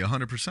 exactly.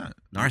 100%.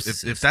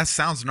 Narcissist. If that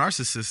sounds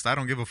narcissist, I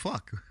don't give a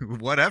fuck.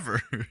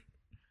 Whatever.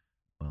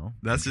 Well,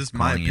 That's I'm just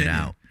my calling opinion. it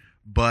out.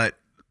 But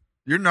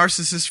you're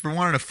narcissist for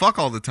wanting to fuck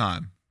all the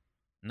time.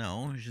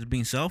 No, it's just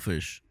being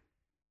selfish.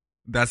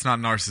 That's not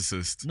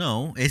narcissist.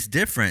 No, it's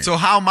different. So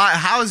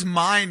how is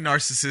mine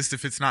narcissist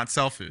if it's not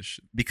selfish?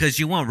 because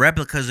you want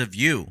replicas of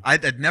you.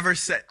 I've never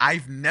said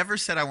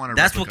I want to.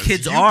 That's what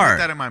kids you are. Put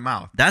that in my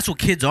mouth. That's what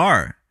kids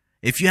are.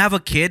 If you have a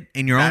kid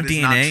in your own That is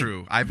DNA, not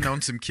true. I've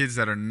known some kids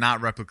that are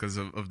not replicas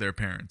of their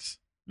parents.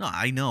 no,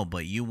 I know,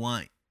 but you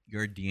want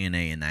your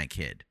DNA in that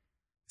kid.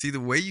 See, the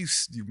way you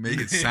make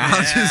it sound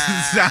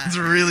just sounds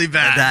really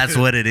bad. That's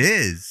what it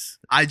is.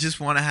 I just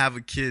want to have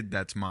a kid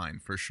that's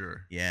mine for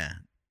sure. Yeah,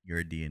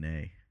 your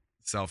DNA.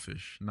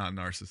 Selfish, not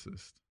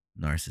narcissist.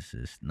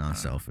 Narcissist, not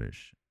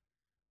selfish.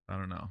 I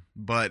don't know.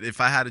 But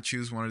if I had to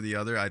choose one or the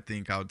other, I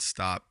think I would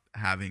stop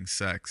having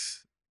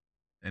sex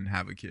and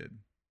have a kid.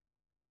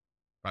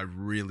 I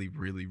really,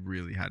 really,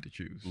 really had to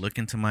choose. Look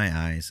into my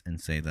eyes and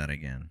say that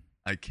again.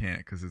 I can't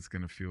because it's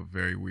going to feel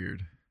very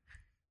weird.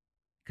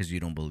 Because you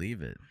don't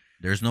believe it.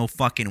 There's no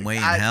fucking way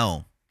in I-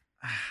 hell.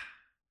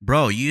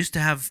 Bro, you used to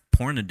have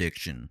porn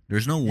addiction.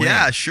 There's no way.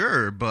 Yeah,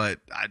 sure. But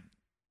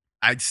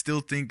I still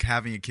think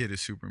having a kid is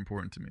super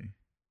important to me.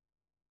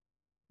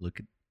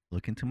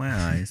 Look into my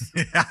eyes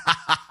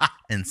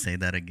and say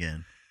that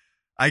again.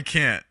 I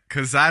can't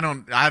because I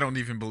don't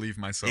even believe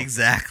myself.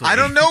 Exactly. I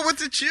don't know what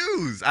to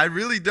choose. I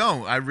really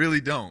don't.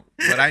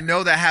 But I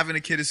know that having a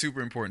kid is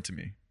super important to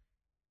me.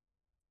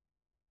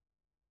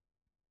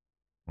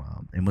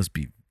 Wow, it must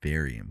be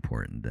very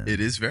important then. It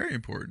is very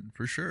important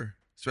for sure.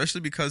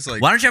 Especially because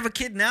like Why don't you have a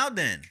kid now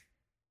then?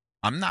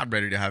 I'm not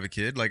ready to have a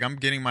kid. Like I'm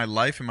getting my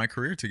life and my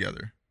career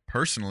together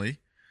personally.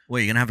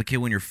 Wait, you're gonna have a kid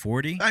when you're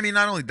 40? I mean,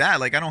 not only that,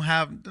 like I don't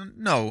have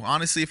no,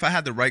 honestly, if I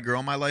had the right girl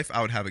in my life,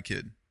 I would have a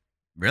kid.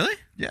 Really?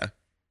 Yeah.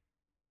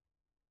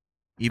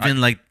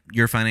 Even like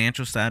your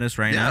financial status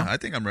right yeah, now? I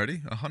think I'm ready.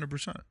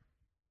 100%.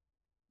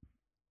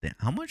 Damn,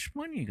 how much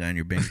money you got in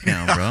your bank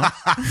account, bro?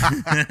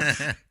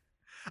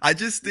 I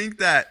just think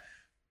that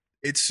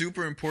it's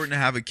super important to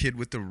have a kid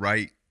with the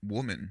right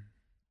woman.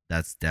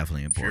 That's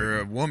definitely If you're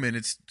a important. woman,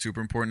 it's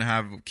super important to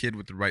have a kid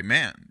with the right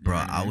man. You Bro, know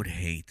what I mean? would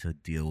hate to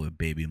deal with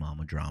baby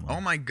mama drama.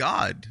 Oh my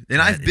God. And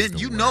That I've is been, the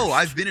you know, worst.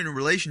 I've been in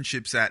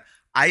relationships that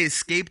I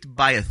escaped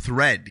by a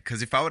thread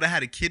because if I would have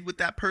had a kid with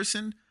that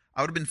person,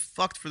 I would have been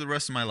fucked for the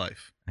rest of my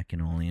life. I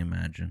can only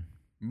imagine.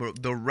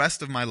 The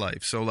rest of my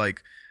life. So,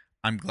 like,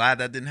 I'm glad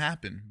that didn't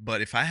happen.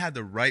 But if I had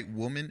the right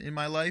woman in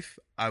my life,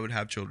 I would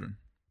have children.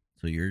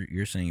 So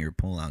you're saying your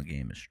pullout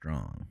game is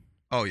strong.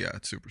 Oh, yeah,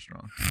 it's super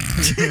strong.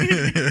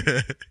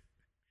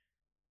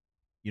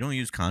 You don't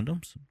use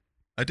condoms?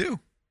 I do.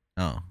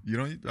 Oh, You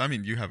don't, I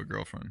mean, you have a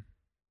girlfriend.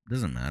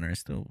 doesn't matter. I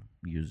still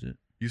use it.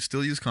 You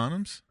still use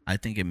condoms? I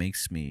think it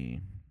makes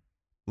me.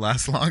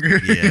 Last longer?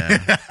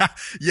 Yeah.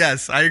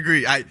 Yes, I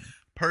agree. I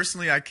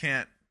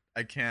can't.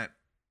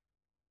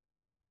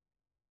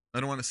 I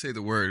don't want to say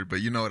the word,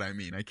 but you know what I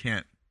mean. I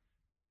can't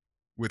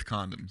with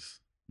condoms.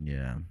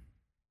 Yeah.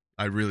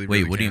 I really, Wait,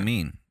 really what do you can't.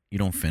 mean? You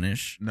don't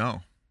finish?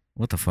 No.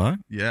 What the fuck?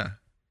 Yeah.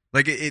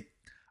 Like it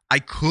I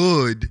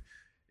could.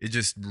 It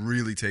just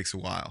really takes a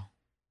while.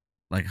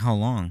 Like how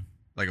long?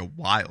 Like a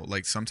while.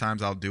 Like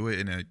sometimes I'll do it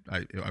and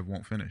I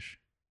won't finish.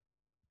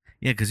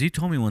 Yeah, because you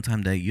told me one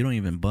time that you don't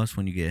even bust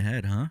when you get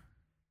head, huh?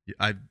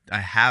 I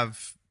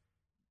have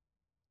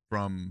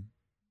from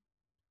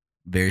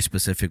Very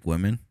specific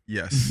women.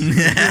 yes.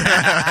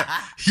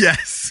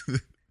 Yes.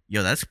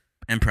 Yo, that's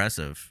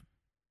impressive.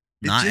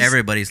 Not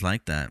everybody's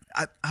like that.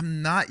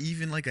 I'm not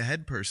even like a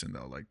head person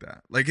though, like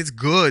that. Like it's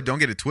good. Don't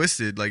get it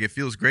twisted. Like it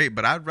feels great,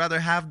 but I'd rather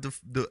have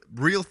the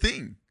real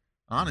thing,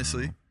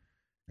 honestly.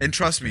 And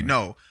trust me,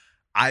 no,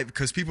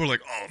 because people are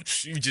like, oh,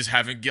 you just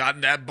haven't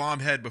gotten that bomb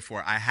head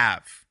before. I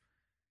have,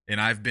 and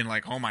I've been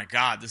like, oh my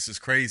god, this is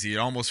crazy. It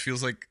almost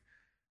feels like,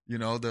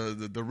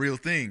 the real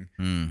thing.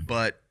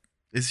 But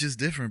it's just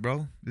different,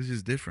 bro. It's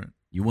just different.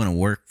 You want to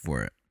work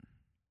for it.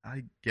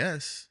 I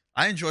guess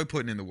I enjoy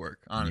putting in the work.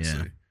 Honestly,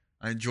 yeah.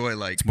 I enjoy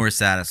like it's more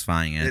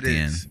satisfying at the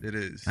end. It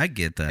is. I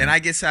get that, and I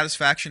get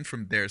satisfaction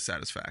from their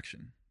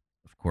satisfaction.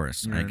 Of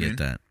course, I get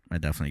that. I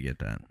definitely get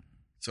that.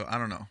 So I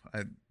don't know.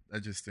 I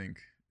just think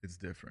it's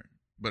different.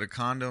 But a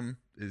condom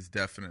is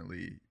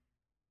definitely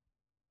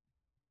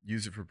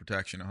use it for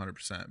protection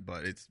 100%.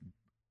 But it's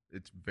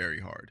very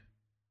hard,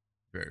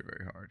 very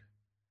very hard.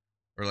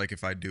 Or like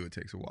if I do, it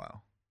takes a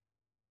while.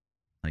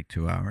 Like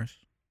 2 hours.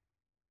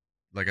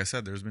 Like I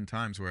said, there's been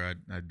times where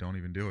I don't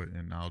even do it,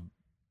 and I'll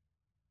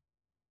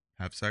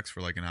have sex for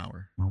like an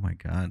hour. Oh my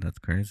god, that's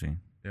crazy.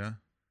 Yeah,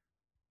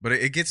 but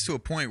it gets to a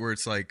point where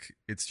it's like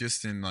it's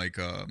just in like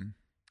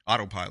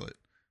autopilot.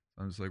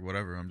 I'm just like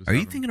whatever. Are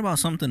you thinking about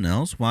something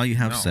else while you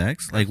have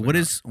sex? Like what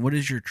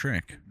is your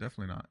trick?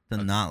 Definitely not.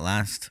 To not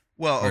last.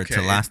 Well, or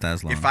to last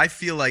as long. If I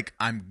feel like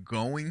I'm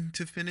going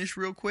to finish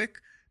real quick,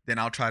 then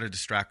I'll try to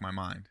distract my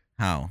mind.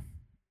 How?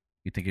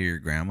 You think of your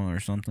grandma or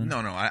something? No,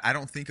 I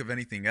don't think of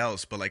anything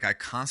else. But like I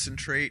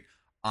concentrate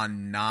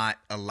on not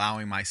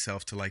allowing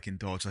myself to like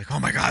indulge. Like,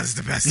 oh my god, this is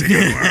the best thing in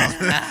the world.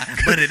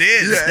 But it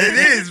is. Yeah, it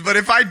is. But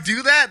if I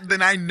do that,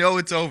 then I know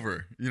it's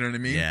over. You know what I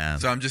mean? Yeah.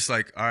 So I'm just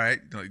like, all right,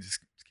 just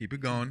keep it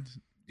going.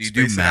 Do you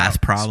do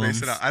math problems?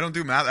 Space it out. I don't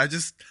do math. I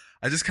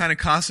just kind of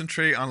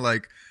concentrate on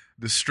like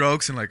the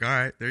strokes and like, all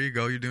right, there you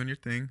go. You're doing your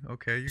thing.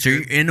 Okay. So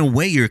in a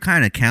way, you're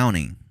kind of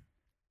counting.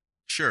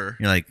 Sure.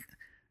 You're like,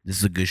 this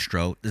is a good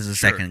stroke. This is a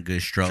second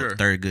good stroke.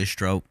 Third good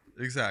stroke.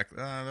 Exactly.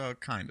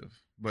 Kind of.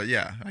 But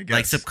yeah, I guess.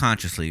 Like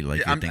subconsciously,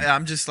 like yeah,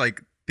 I'm just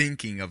like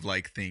thinking of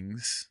like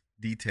things,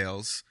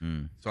 details.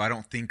 So I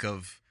don't think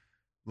of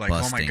like,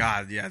 busting. Oh my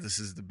god, yeah, this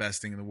is the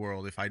best thing in the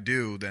world. If I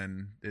do,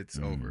 then it's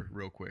over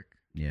real quick.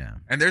 Yeah.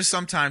 And there's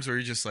some times where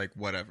you're just like,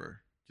 whatever,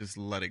 just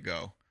let it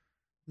go.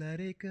 Let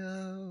it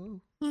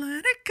go.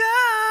 Let it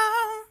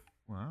go.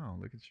 Wow,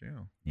 look at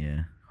you.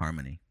 Yeah,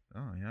 harmony.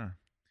 Oh yeah.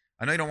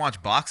 I know you don't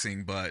watch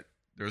boxing, but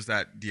there was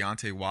that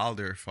Deontay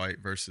Wilder fight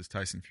versus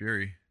Tyson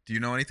Fury. Do you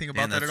know anything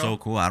about that at all? That's so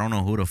cool. I don't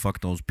know who the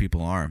fuck those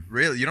people are.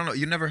 Really? You don't know?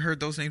 You never heard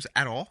those names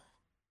at all?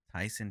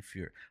 Tyson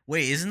Fury.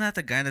 Wait, isn't that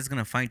the guy that's going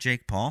to fight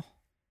Jake Paul?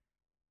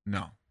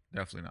 No,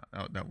 definitely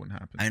not. That wouldn't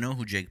happen. I know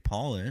who Jake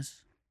Paul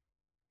is.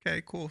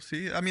 Okay, cool.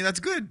 See, I mean,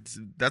 that's good.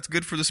 That's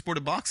good for the sport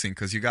of boxing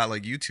because you got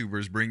like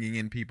YouTubers bringing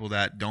in people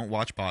that don't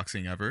watch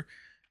boxing ever.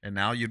 And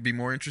now you'd be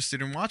more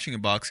interested in watching a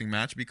boxing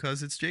match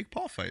because it's Jake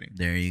Paul fighting.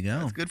 There you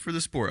go. It's good for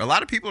the sport. A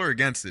lot of people are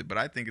against it, but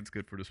I think it's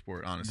good for the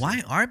sport, honestly.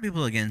 Why are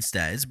people against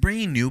that? It's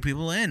bringing new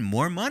people in,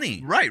 more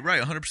money. Right,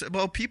 100%.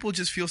 Well, people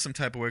just feel some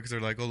type of way because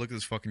they're like, oh, look at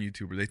this fucking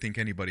YouTuber. They think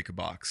anybody could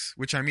box.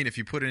 Which, I mean, if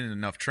you put in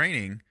enough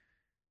training,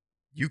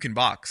 you can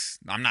box.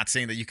 I'm not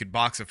saying that you could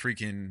box a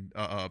freaking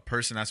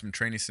person that's been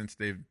training since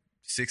they're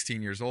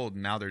 16 years old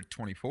and now they're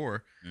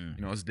 24.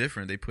 You know, it's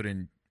different. They put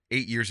in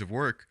 8 years of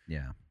work.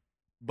 Yeah.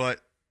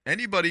 But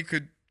anybody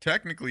could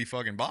technically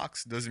fucking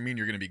box. Doesn't mean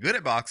you're going to be good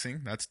at boxing.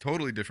 That's a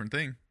totally different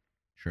thing.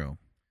 True.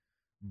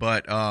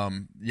 But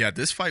yeah,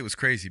 this fight was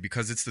crazy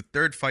because it's the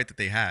third fight that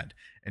they had,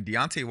 and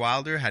Deontay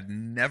Wilder had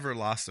never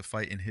lost a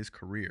fight in his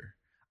career.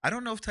 I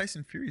don't know if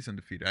Tyson Fury's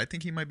undefeated. I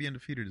think he might be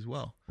undefeated as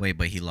well. Wait,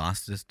 but he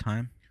lost this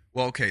time?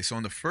 Well, okay, so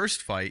in the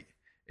first fight,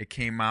 it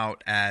came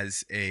out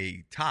as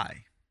a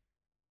tie.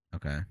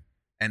 Okay.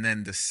 And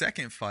then the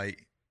second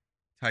fight,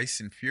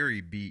 Tyson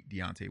Fury beat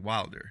Deontay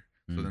Wilder.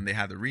 So then they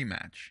had the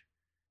rematch.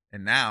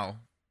 And now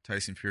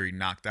Tyson Fury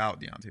knocked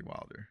out Deontay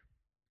Wilder.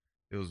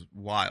 It was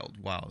wild.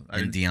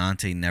 And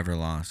Deontay never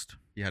lost.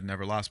 He had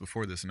never lost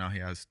before this, and now he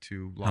has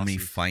 2 losses. How many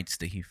fights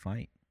did he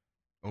fight?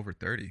 Over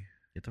 30.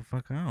 Get the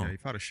fuck out. Yeah, he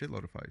fought a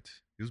shitload of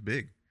fights. He was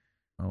big.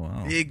 Oh,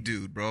 wow. Big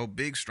dude, bro.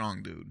 Big,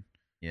 strong dude.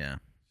 Yeah.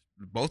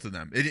 Both of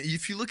them.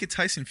 If you look at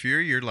Tyson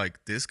Fury, you're like,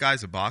 this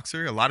guy's a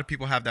boxer. A lot of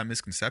people have that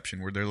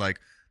misconception where they're like,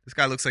 this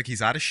guy looks like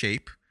he's out of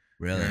shape.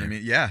 Really? You know what I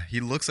mean? Yeah, he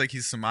looks like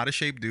he's some out of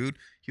shape dude.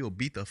 He'll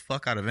beat the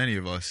fuck out of any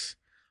of us.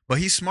 But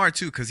he's smart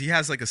too because he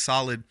has like a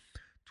solid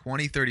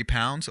 20, 30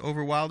 pounds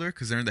over Wilder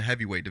because they're in the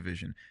heavyweight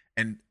division.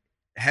 And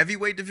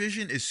heavyweight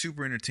division is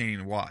super entertaining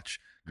to watch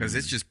because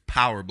it's just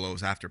power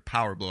blows after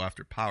power blow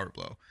after power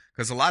blow.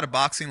 Because a lot of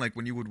boxing, like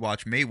when you would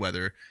watch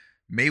Mayweather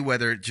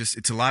just,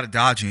 it's a lot of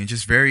dodging. He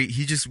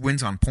just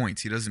wins on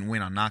points. He doesn't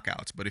win on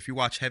knockouts. But if you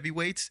watch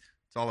heavyweights,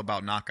 it's all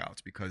about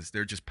knockouts because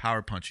they're just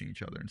power punching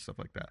each other and stuff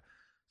like that.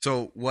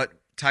 So what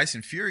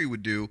Tyson Fury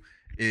would do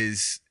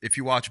is if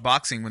you watch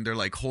boxing when they're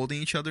like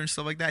holding each other and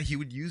stuff like that, he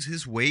would use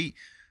his weight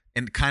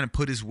and kind of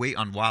put his weight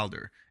on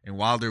Wilder. And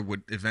Wilder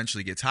would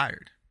eventually get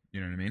tired.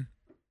 You know what I mean?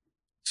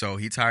 So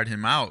he tired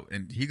him out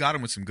and he got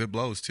him with some good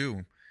blows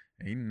too.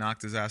 And he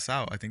knocked his ass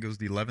out. I think it was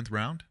the 11th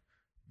round.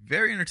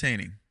 Very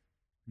entertaining.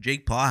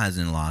 Jake Paul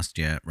hasn't lost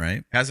yet,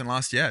 right? Hasn't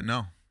lost yet.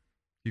 No,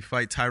 he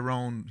fought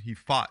Tyrone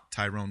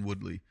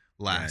Woodley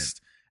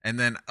last, and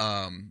then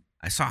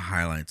I saw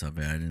highlights of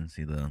it. I didn't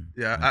see the.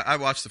 yeah, I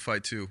watched the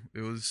fight too.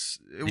 Did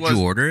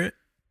you order it?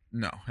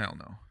 No, hell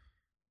no.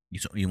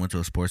 You went to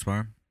a sports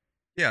bar?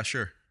 Yeah,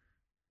 sure.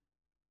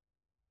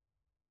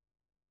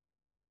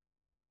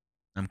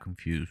 I'm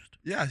confused.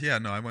 Yeah.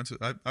 No, I watched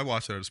it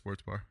at a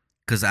sports bar.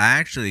 Because I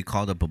actually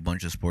called up a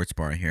bunch of sports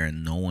bar here,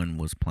 and no one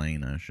was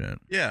playing that shit.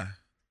 Yeah.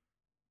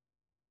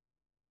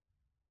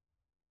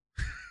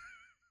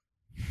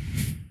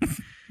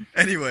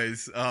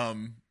 Anyways,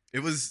 it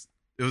was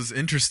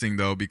interesting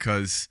though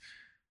because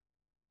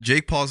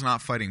Jake Paul's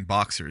not fighting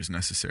boxers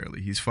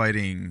necessarily. He's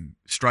fighting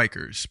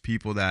strikers,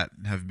 people that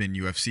have been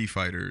UFC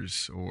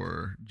fighters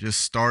or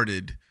just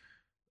started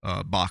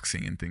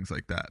boxing and things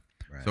like that.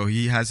 Right. So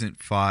he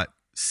hasn't fought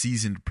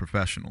seasoned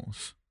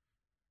professionals.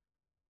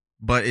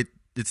 But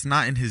it's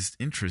not in his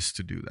interest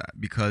to do that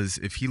because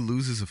if he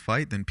loses a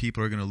fight, then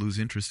people are going to lose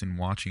interest in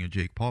watching a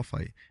Jake Paul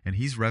fight, and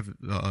he's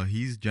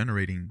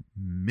generating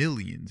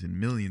millions and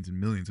millions and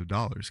millions of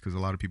dollars because a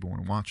lot of people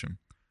want to watch him.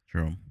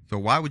 True. So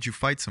why would you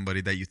fight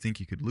somebody that you think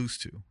you could lose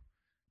to?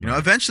 You know,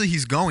 eventually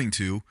he's going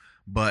to,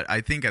 but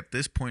I think at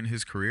this point in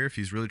his career, if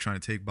he's really trying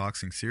to take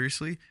boxing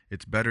seriously,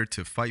 it's better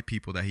to fight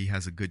people that he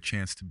has a good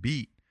chance to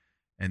beat,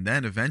 and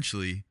then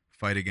eventually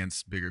fight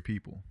against bigger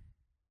people.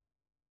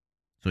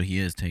 So he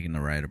is taking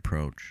the right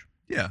approach.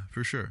 Yeah,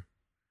 for sure.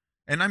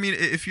 And I mean,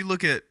 if you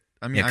look at,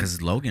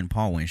 because Logan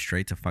Paul went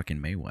straight to fucking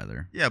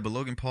Mayweather. Yeah, but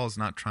Logan Paul's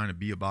not trying to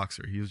be a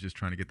boxer. He was just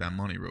trying to get that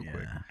money real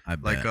quick. I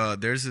bet. Like,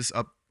 there's this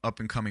up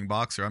and coming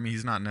boxer. I mean,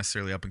 he's not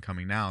necessarily up and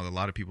coming now. A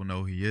lot of people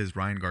know who he is.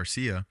 Ryan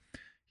Garcia.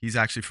 He's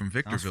actually from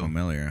Victorville. Sounds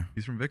familiar.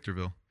 He's from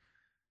Victorville,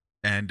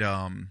 and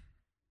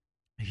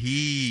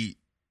he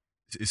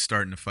is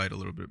starting to fight a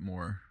little bit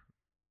more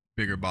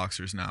bigger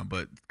boxers now,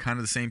 but kind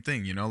of the same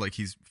thing, you know, like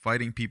he's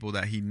fighting people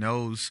that he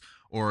knows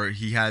or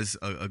he has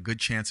a good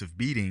chance of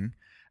beating,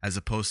 as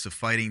opposed to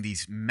fighting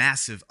these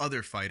massive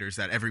other fighters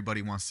that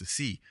everybody wants to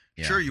see.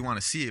 Yeah. Sure, you want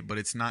to see it, but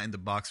it's not in the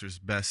boxer's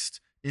best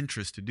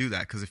interest to do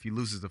that, because if he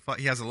loses the fight,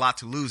 he has a lot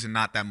to lose and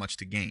not that much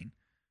to gain.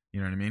 You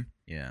know what I mean?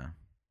 Yeah.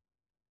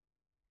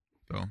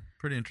 So,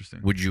 pretty interesting.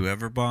 Would you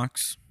ever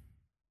box?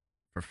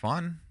 For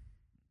fun?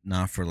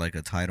 Not for like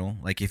a title?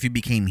 Like if you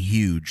became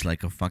huge,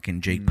 like a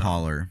fucking Jake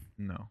Pauler.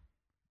 No.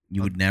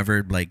 You would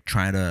never like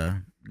try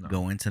to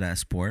go into that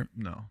sport?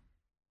 No.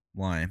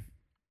 Why?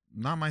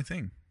 Not my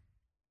thing.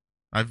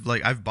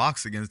 I've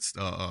boxed against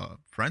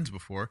friends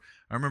before.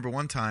 I remember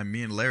one time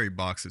me and Larry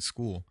boxed at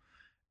school,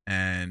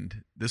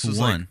 and this was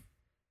like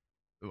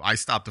I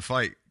stopped the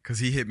fight because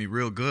he hit me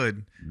real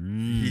good.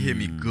 He hit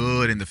me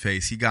good in the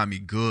face. He got me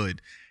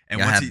good. And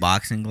you had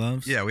boxing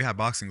gloves? Yeah, we had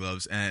boxing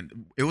gloves,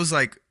 and it was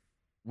like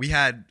we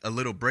had a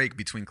little break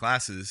between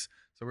classes.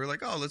 So we were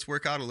like, oh, let's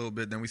work out a little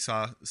bit. Then we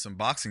saw some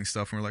boxing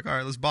stuff, and we're like, all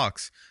right, let's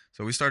box.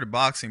 So we started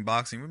boxing.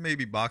 We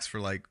maybe boxed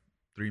for like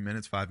 3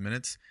 minutes, 5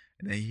 minutes,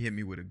 and then he hit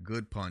me with a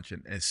good punch.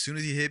 And as soon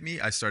as he hit me,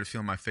 I started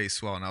feeling my face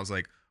swell, and I was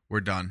like,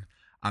 we're done.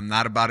 I'm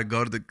not about to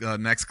go to the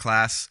next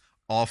class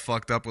all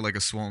fucked up with like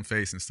a swollen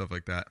face and stuff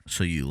like that.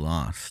 So you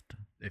lost.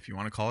 If you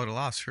want to call it a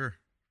loss, sure.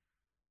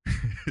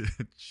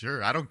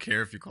 Sure, I don't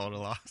care if you call it a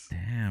loss.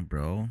 Damn,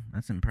 bro.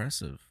 That's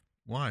impressive.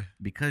 Why?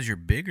 Because you're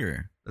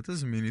bigger. That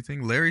doesn't mean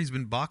anything. Larry's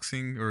been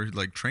boxing or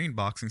like trained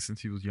boxing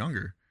since he was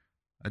younger.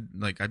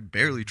 I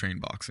barely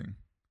trained boxing.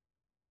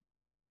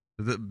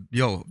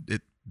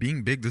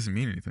 Being big doesn't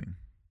mean anything.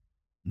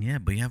 Yeah,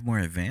 but you have more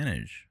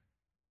advantage.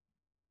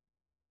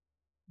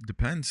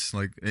 Depends.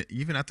 Like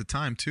even at the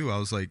time too, I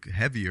was like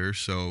heavier,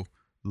 so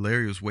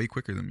Larry was way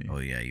quicker than me. Oh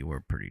yeah, you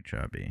were pretty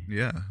chubby.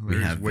 Yeah,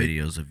 we have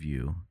videos of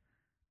you,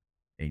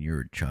 and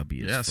you're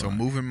chubby as fuck. So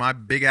moving my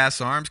big ass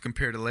arms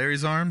compared to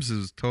Larry's arms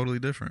is totally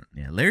different.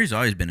 Yeah, Larry's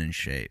always been in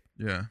shape.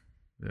 Yeah.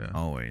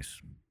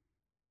 Always.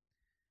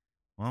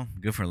 Well,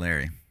 good for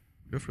Larry.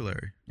 Good for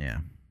Larry. Yeah.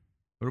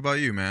 What about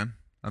you, man?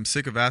 I'm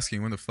sick of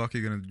asking when the fuck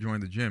you're going to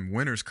join the gym.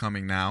 Winter's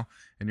coming now,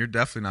 and you're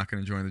definitely not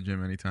going to join the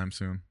gym anytime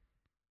soon.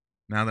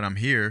 Now that I'm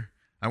here,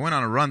 I went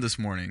on a run this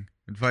morning,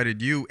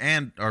 invited you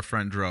and our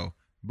friend Dro.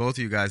 Both of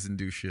you guys didn't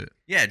do shit.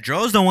 Yeah,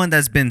 Dro's the one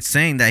that's been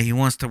saying that he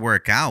wants to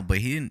work out, but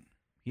he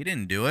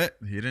didn't do it.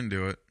 He didn't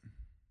do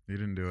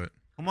it.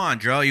 Come on,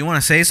 Dro. You want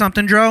to say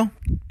something, Dro?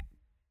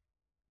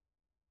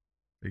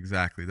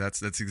 Exactly.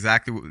 That's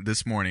exactly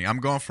this morning. I'm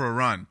going for a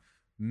run.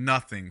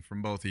 Nothing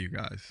from both of you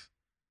guys.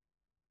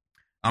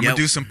 I'm going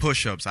to do some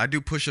push-ups. I do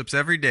push-ups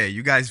every day.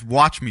 You guys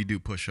watch me do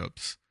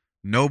push-ups.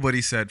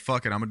 Nobody said,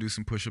 fuck it, I'm going to do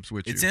some push-ups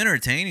with you. It's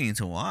entertaining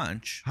to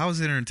watch. How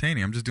is it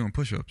entertaining? I'm just doing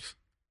push-ups.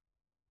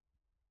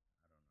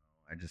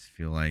 I just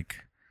feel like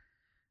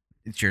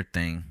it's your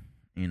thing,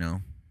 you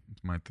know?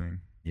 It's my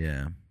thing.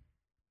 Yeah.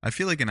 I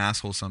feel like an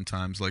asshole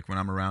sometimes, like when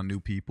I'm around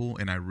new people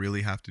and I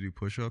really have to do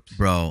push-ups.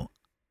 Bro,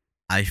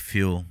 I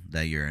feel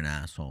that you're an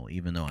asshole,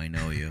 even though I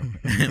know you,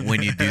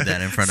 when you do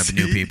that in front of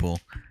new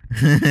people.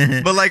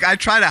 But like I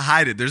try to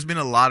hide it. There's been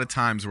a lot of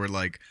times where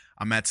like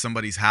I'm at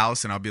somebody's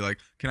house and I'll be like,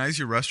 can I use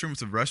your restroom? If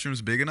the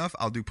restroom's big enough,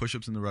 I'll do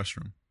push-ups in the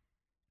restroom.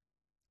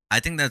 I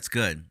think that's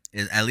good.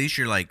 At least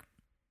you're like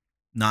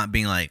not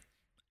being like,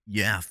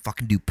 yeah,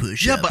 fucking do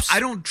push-ups. Yeah, but I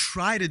don't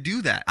try to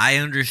do that. I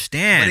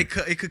understand.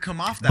 But it could come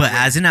off that way. But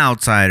as an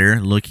outsider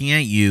looking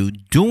at you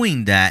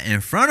doing that in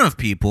front of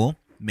people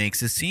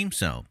makes it seem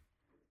so.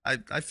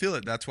 I feel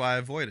it. That's why I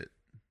avoid it.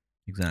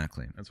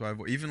 Exactly. That's why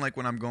even like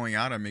when I'm going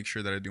out, I make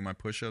sure that I do my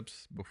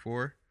push-ups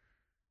before,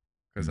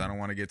 because I don't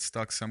want to get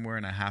stuck somewhere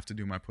and I have to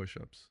do my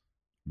push-ups.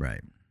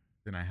 Right.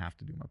 Then I have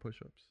to do my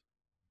push-ups.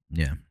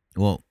 Yeah.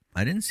 Well,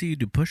 I didn't see you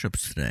do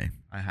push-ups today.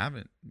 I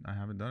haven't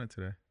done it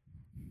today.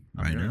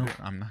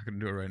 I'm not gonna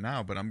do it right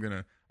now, but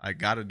I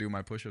gotta do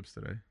my push-ups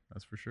today.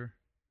 That's for sure.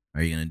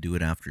 Are you gonna do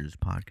it after this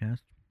podcast?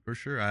 For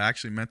sure. I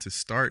actually meant to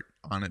start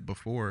on it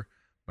before,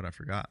 but I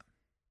forgot.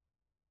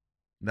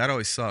 That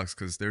always sucks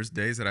because there's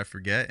days that I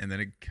forget, and then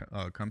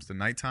it comes to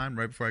nighttime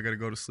right before I gotta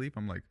go to sleep.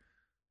 I'm like,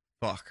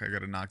 fuck, I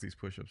gotta knock these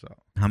push-ups out.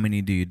 How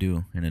many do you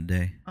do in a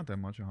day? Not that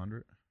much,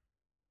 100.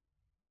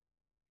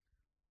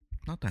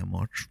 Not that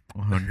much.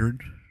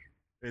 100.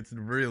 It's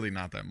really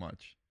not that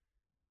much.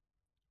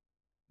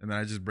 And then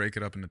I just break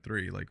it up into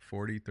 3, like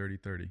 40, 30,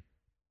 30.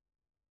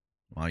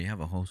 Wow, you have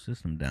a whole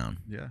system down.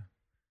 Yeah.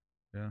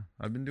 Yeah.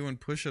 I've been doing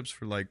push-ups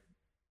for like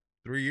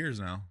 3 years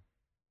now.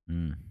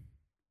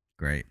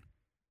 Great.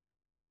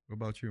 What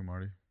about you,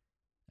 Marty?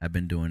 I've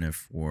been doing it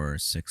for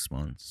 6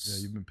 months.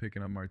 Yeah, you've been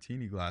picking up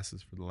martini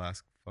glasses for the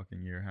last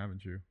fucking year,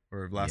 haven't you?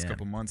 Or last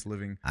couple months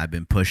living. I've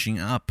been pushing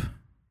up.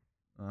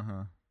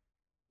 Uh-huh.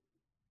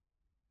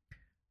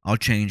 I'll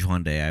change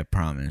one day, I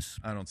promise.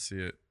 I don't see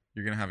it.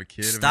 You're going to have a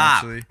kid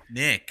Stop, eventually.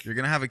 Nick. You're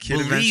going to have a kid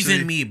Believe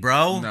eventually. in me,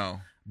 bro.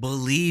 No.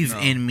 Believe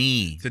in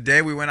me.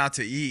 Today we went out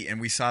to eat and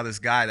we saw this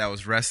guy that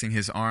was resting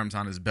his arms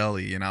on his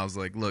belly. And I was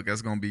like, look,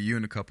 that's going to be you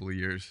in a couple of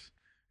years.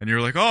 And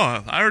you're like,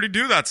 oh, I already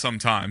do that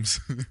sometimes.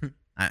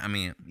 I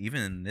mean,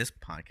 even in this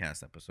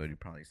podcast episode, you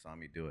probably saw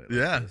me do it.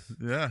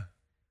 Yeah.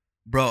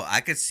 Bro,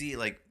 I could see,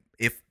 like,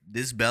 if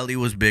this belly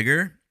was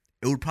bigger,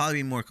 it would probably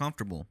be more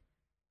comfortable.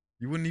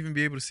 You wouldn't even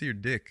be able to see your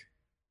dick.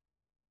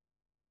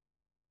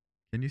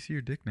 Can you see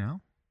your dick now?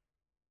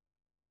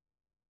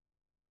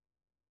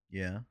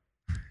 Yeah.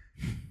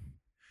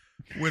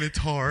 When it's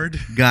hard.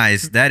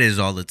 Guys, that is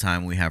all the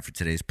time we have for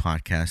today's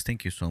podcast.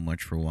 Thank you so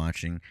much for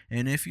watching.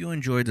 And if you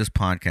enjoyed this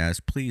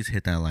podcast, please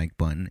hit that like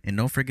button. And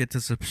don't forget to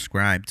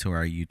subscribe to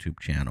our YouTube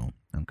channel.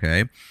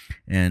 Okay?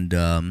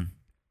 And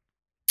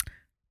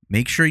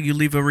make sure you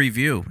leave a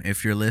review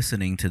if you're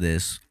listening to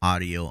this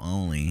audio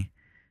only.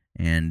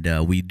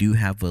 And we do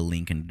have a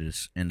link in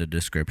the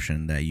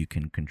description that you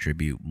can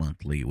contribute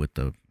monthly with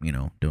the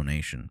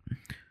donation.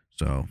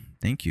 So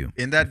thank you.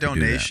 In that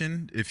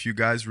donation, if you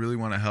guys really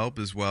want to help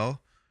as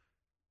well,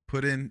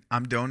 put in,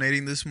 I'm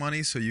donating this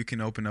money so you can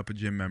open up a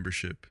gym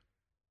membership.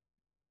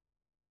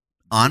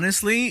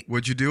 Honestly,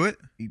 would you do it?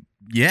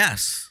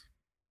 Yes.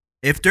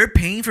 If they're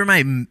paying for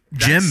my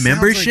gym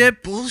membership,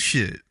 like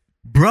bullshit,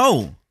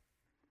 bro.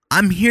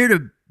 I'm here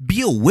to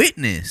be a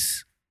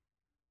witness.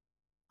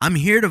 I'm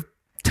here to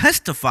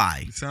testify.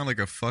 You sound like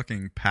a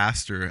fucking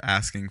pastor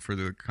asking for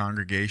the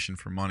congregation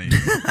for money.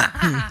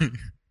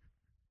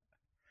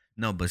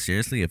 No, but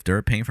seriously, if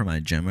they're paying for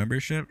my gym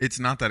membership, it's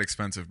not that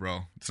expensive,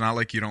 bro. It's not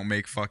like you don't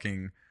make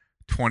fucking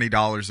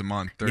 $20 a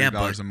month,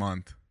 $30 a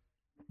month.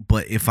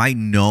 But if I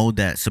know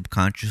that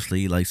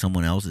subconsciously, like,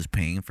 someone else is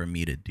paying for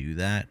me to do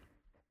that,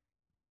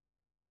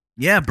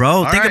 yeah,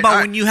 bro. Think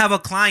about when you have a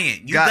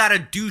client, you gotta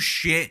do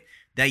shit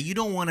that you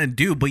don't want to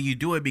do, but you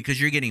do it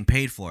because you're getting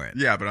paid for it.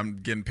 Yeah, but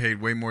I'm getting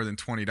paid way more than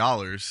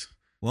 $20.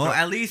 Well,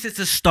 at least it's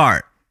a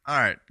start. All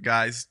right,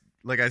 guys.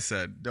 Like I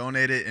said,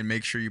 donate it and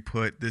make sure you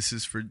put this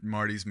is for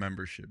Marty's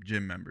membership,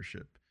 gym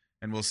membership,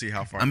 and we'll see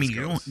how far. I mean,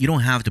 you don't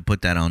have to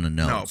put that on the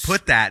notes. No,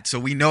 put that so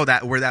we know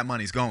that where that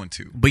money's going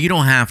to. But you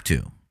don't have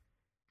to.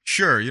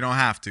 Sure, you don't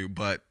have to,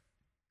 but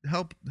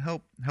help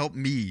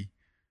me,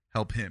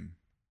 help him,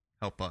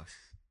 help us,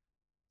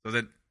 so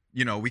that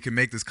we can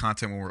make this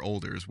content when we're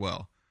older as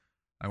well.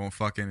 I won't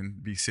fucking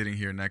be sitting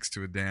here next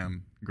to a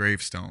damn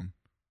gravestone.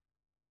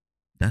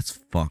 That's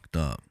fucked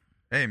up.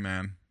 Hey,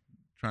 man.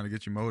 Trying to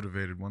get you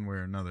motivated one way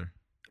or another.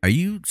 Are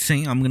you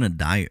saying I'm going to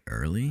die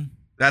early?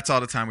 That's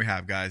all the time we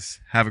have, guys.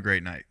 Have a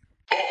great night.